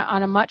 just on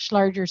a much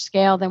larger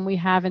scale than we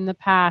have in the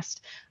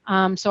past.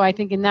 So I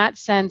think in that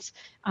sense,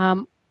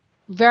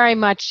 very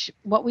much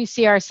what we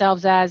see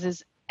ourselves as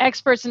is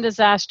experts in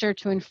disaster,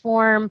 to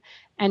inform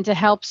and to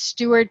help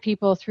steward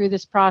people through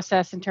this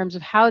process in terms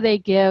of how they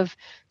give,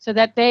 so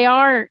that they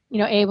are,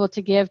 able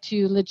to give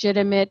to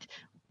legitimate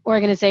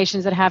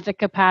organizations that have the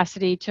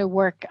capacity to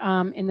work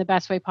in the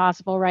best way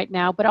possible right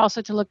now, but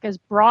also to look as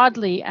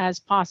broadly as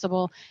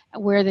possible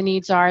at where the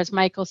needs are. As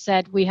Michael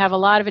said, we have a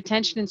lot of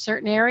attention in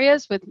certain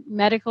areas with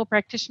medical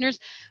practitioners,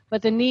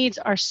 but the needs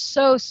are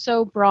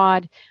so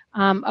broad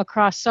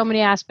across so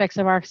many aspects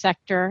of our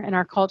sector and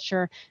our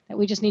culture that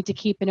we just need to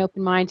keep an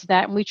open mind to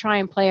that. And we try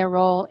and play a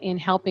role in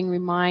helping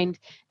remind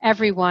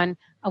everyone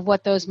of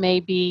what those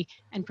may be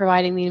and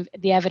providing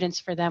the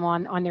evidence for them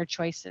on their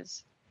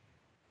choices.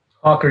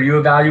 Hawk, are you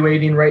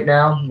evaluating right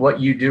now what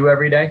you do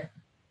every day?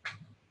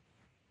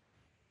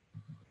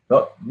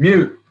 Oh,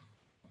 mute.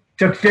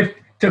 Took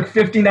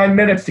 59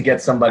 minutes to get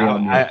somebody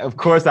on mute. Of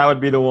course, I would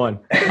be the one.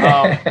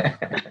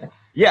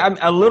 Yeah,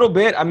 a little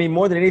bit. I mean,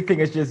 more than anything,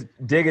 it's just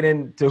digging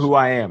into who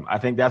I am. I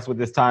think that's what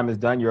this time has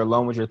done. You're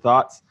alone with your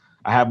thoughts.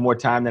 I have more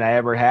time than I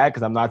ever had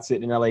because I'm not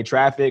sitting in LA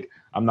traffic.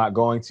 I'm not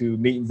going to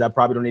meetings I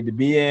probably don't need to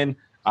be in.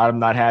 I'm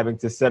not having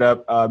to set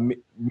up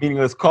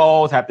meaningless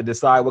calls, have to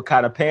decide what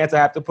kind of pants I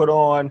have to put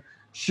on,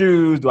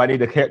 shoes, do I need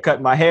to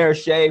cut my hair,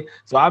 shave?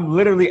 So I'm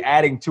literally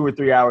adding 2 or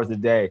 3 hours a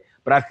day.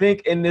 But I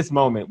think in this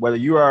moment, whether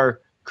you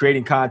are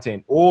creating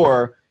content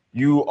or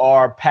you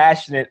are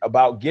passionate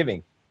about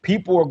giving,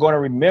 people are going to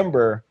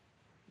remember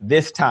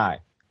this time,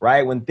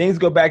 right? When things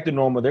go back to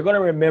normal, they're going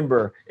to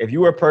remember, if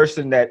you were a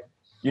person that,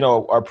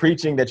 are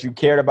preaching that you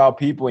cared about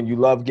people and you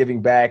love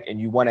giving back and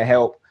you want to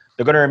help,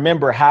 they're going to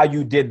remember how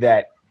you did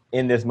that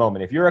in this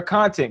moment. If you're a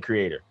content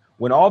creator,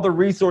 when all the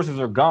resources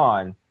are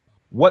gone,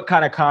 what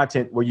kind of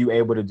content were you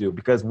able to do?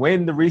 Because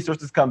when the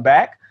resources come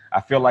back,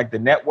 I feel like the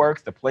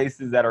networks, the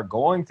places that are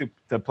going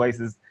to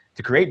places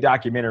to create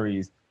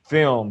documentaries,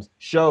 films,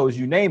 shows,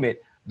 you name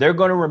it, they're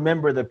going to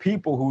remember the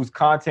people whose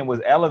content was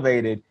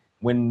elevated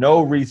when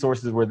no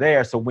resources were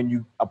there. So when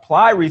you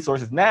apply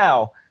resources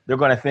now, they're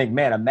going to think,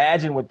 man,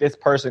 imagine what this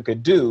person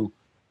could do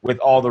with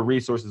all the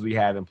resources we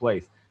have in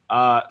place.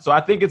 So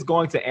I think it's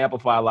going to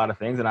amplify a lot of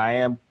things, and I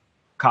am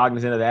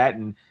cognizant of that.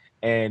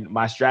 And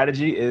my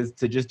strategy is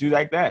to just do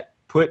like that.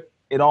 Put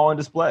it all on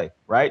display,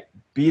 right?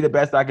 Be the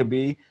best I can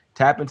be,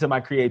 tap into my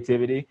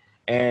creativity,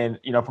 and,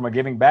 from a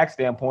giving back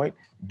standpoint,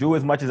 do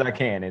as much as I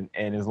can.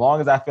 And as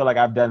long as I feel like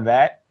I've done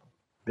that,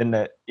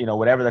 then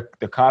whatever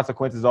the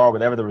consequences are,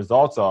 whatever the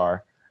results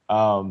are,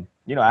 I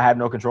have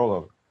no control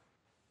over.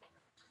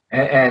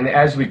 And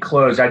as we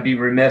close, I'd be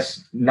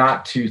remiss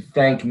not to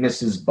thank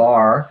Mrs.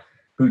 Barr,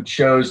 who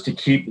chose to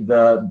keep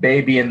the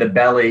baby in the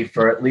belly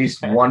for at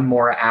least one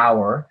more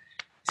hour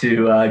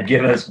to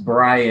give us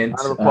Bryant.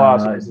 Round of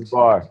applause for Mrs.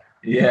 Barr.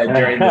 Yeah,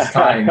 during this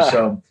time.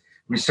 So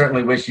we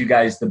certainly wish you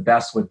guys the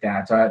best with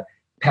that.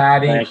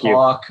 Patty,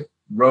 Hawk,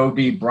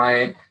 Roby,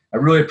 Bryant, I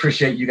really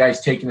appreciate you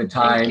guys taking the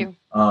time.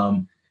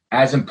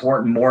 As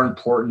important, more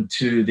important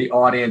to the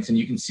audience. And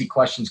you can see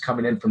questions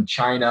coming in from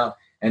China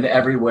and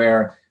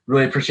everywhere.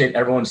 Really appreciate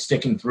everyone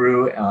sticking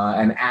through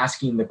and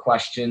asking the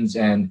questions,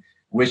 and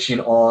wishing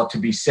all to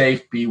be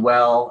safe, be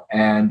well,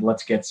 and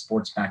let's get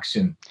sports back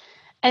soon.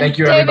 And thank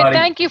you, David, everybody.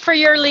 Thank you for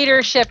your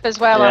leadership as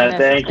well on this.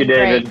 Thank you,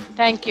 David. Great.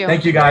 Thank you.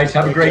 Thank you, guys.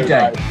 Have a great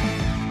day.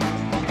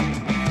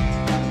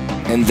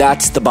 And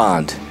that's The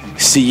Bond.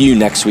 See you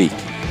next week.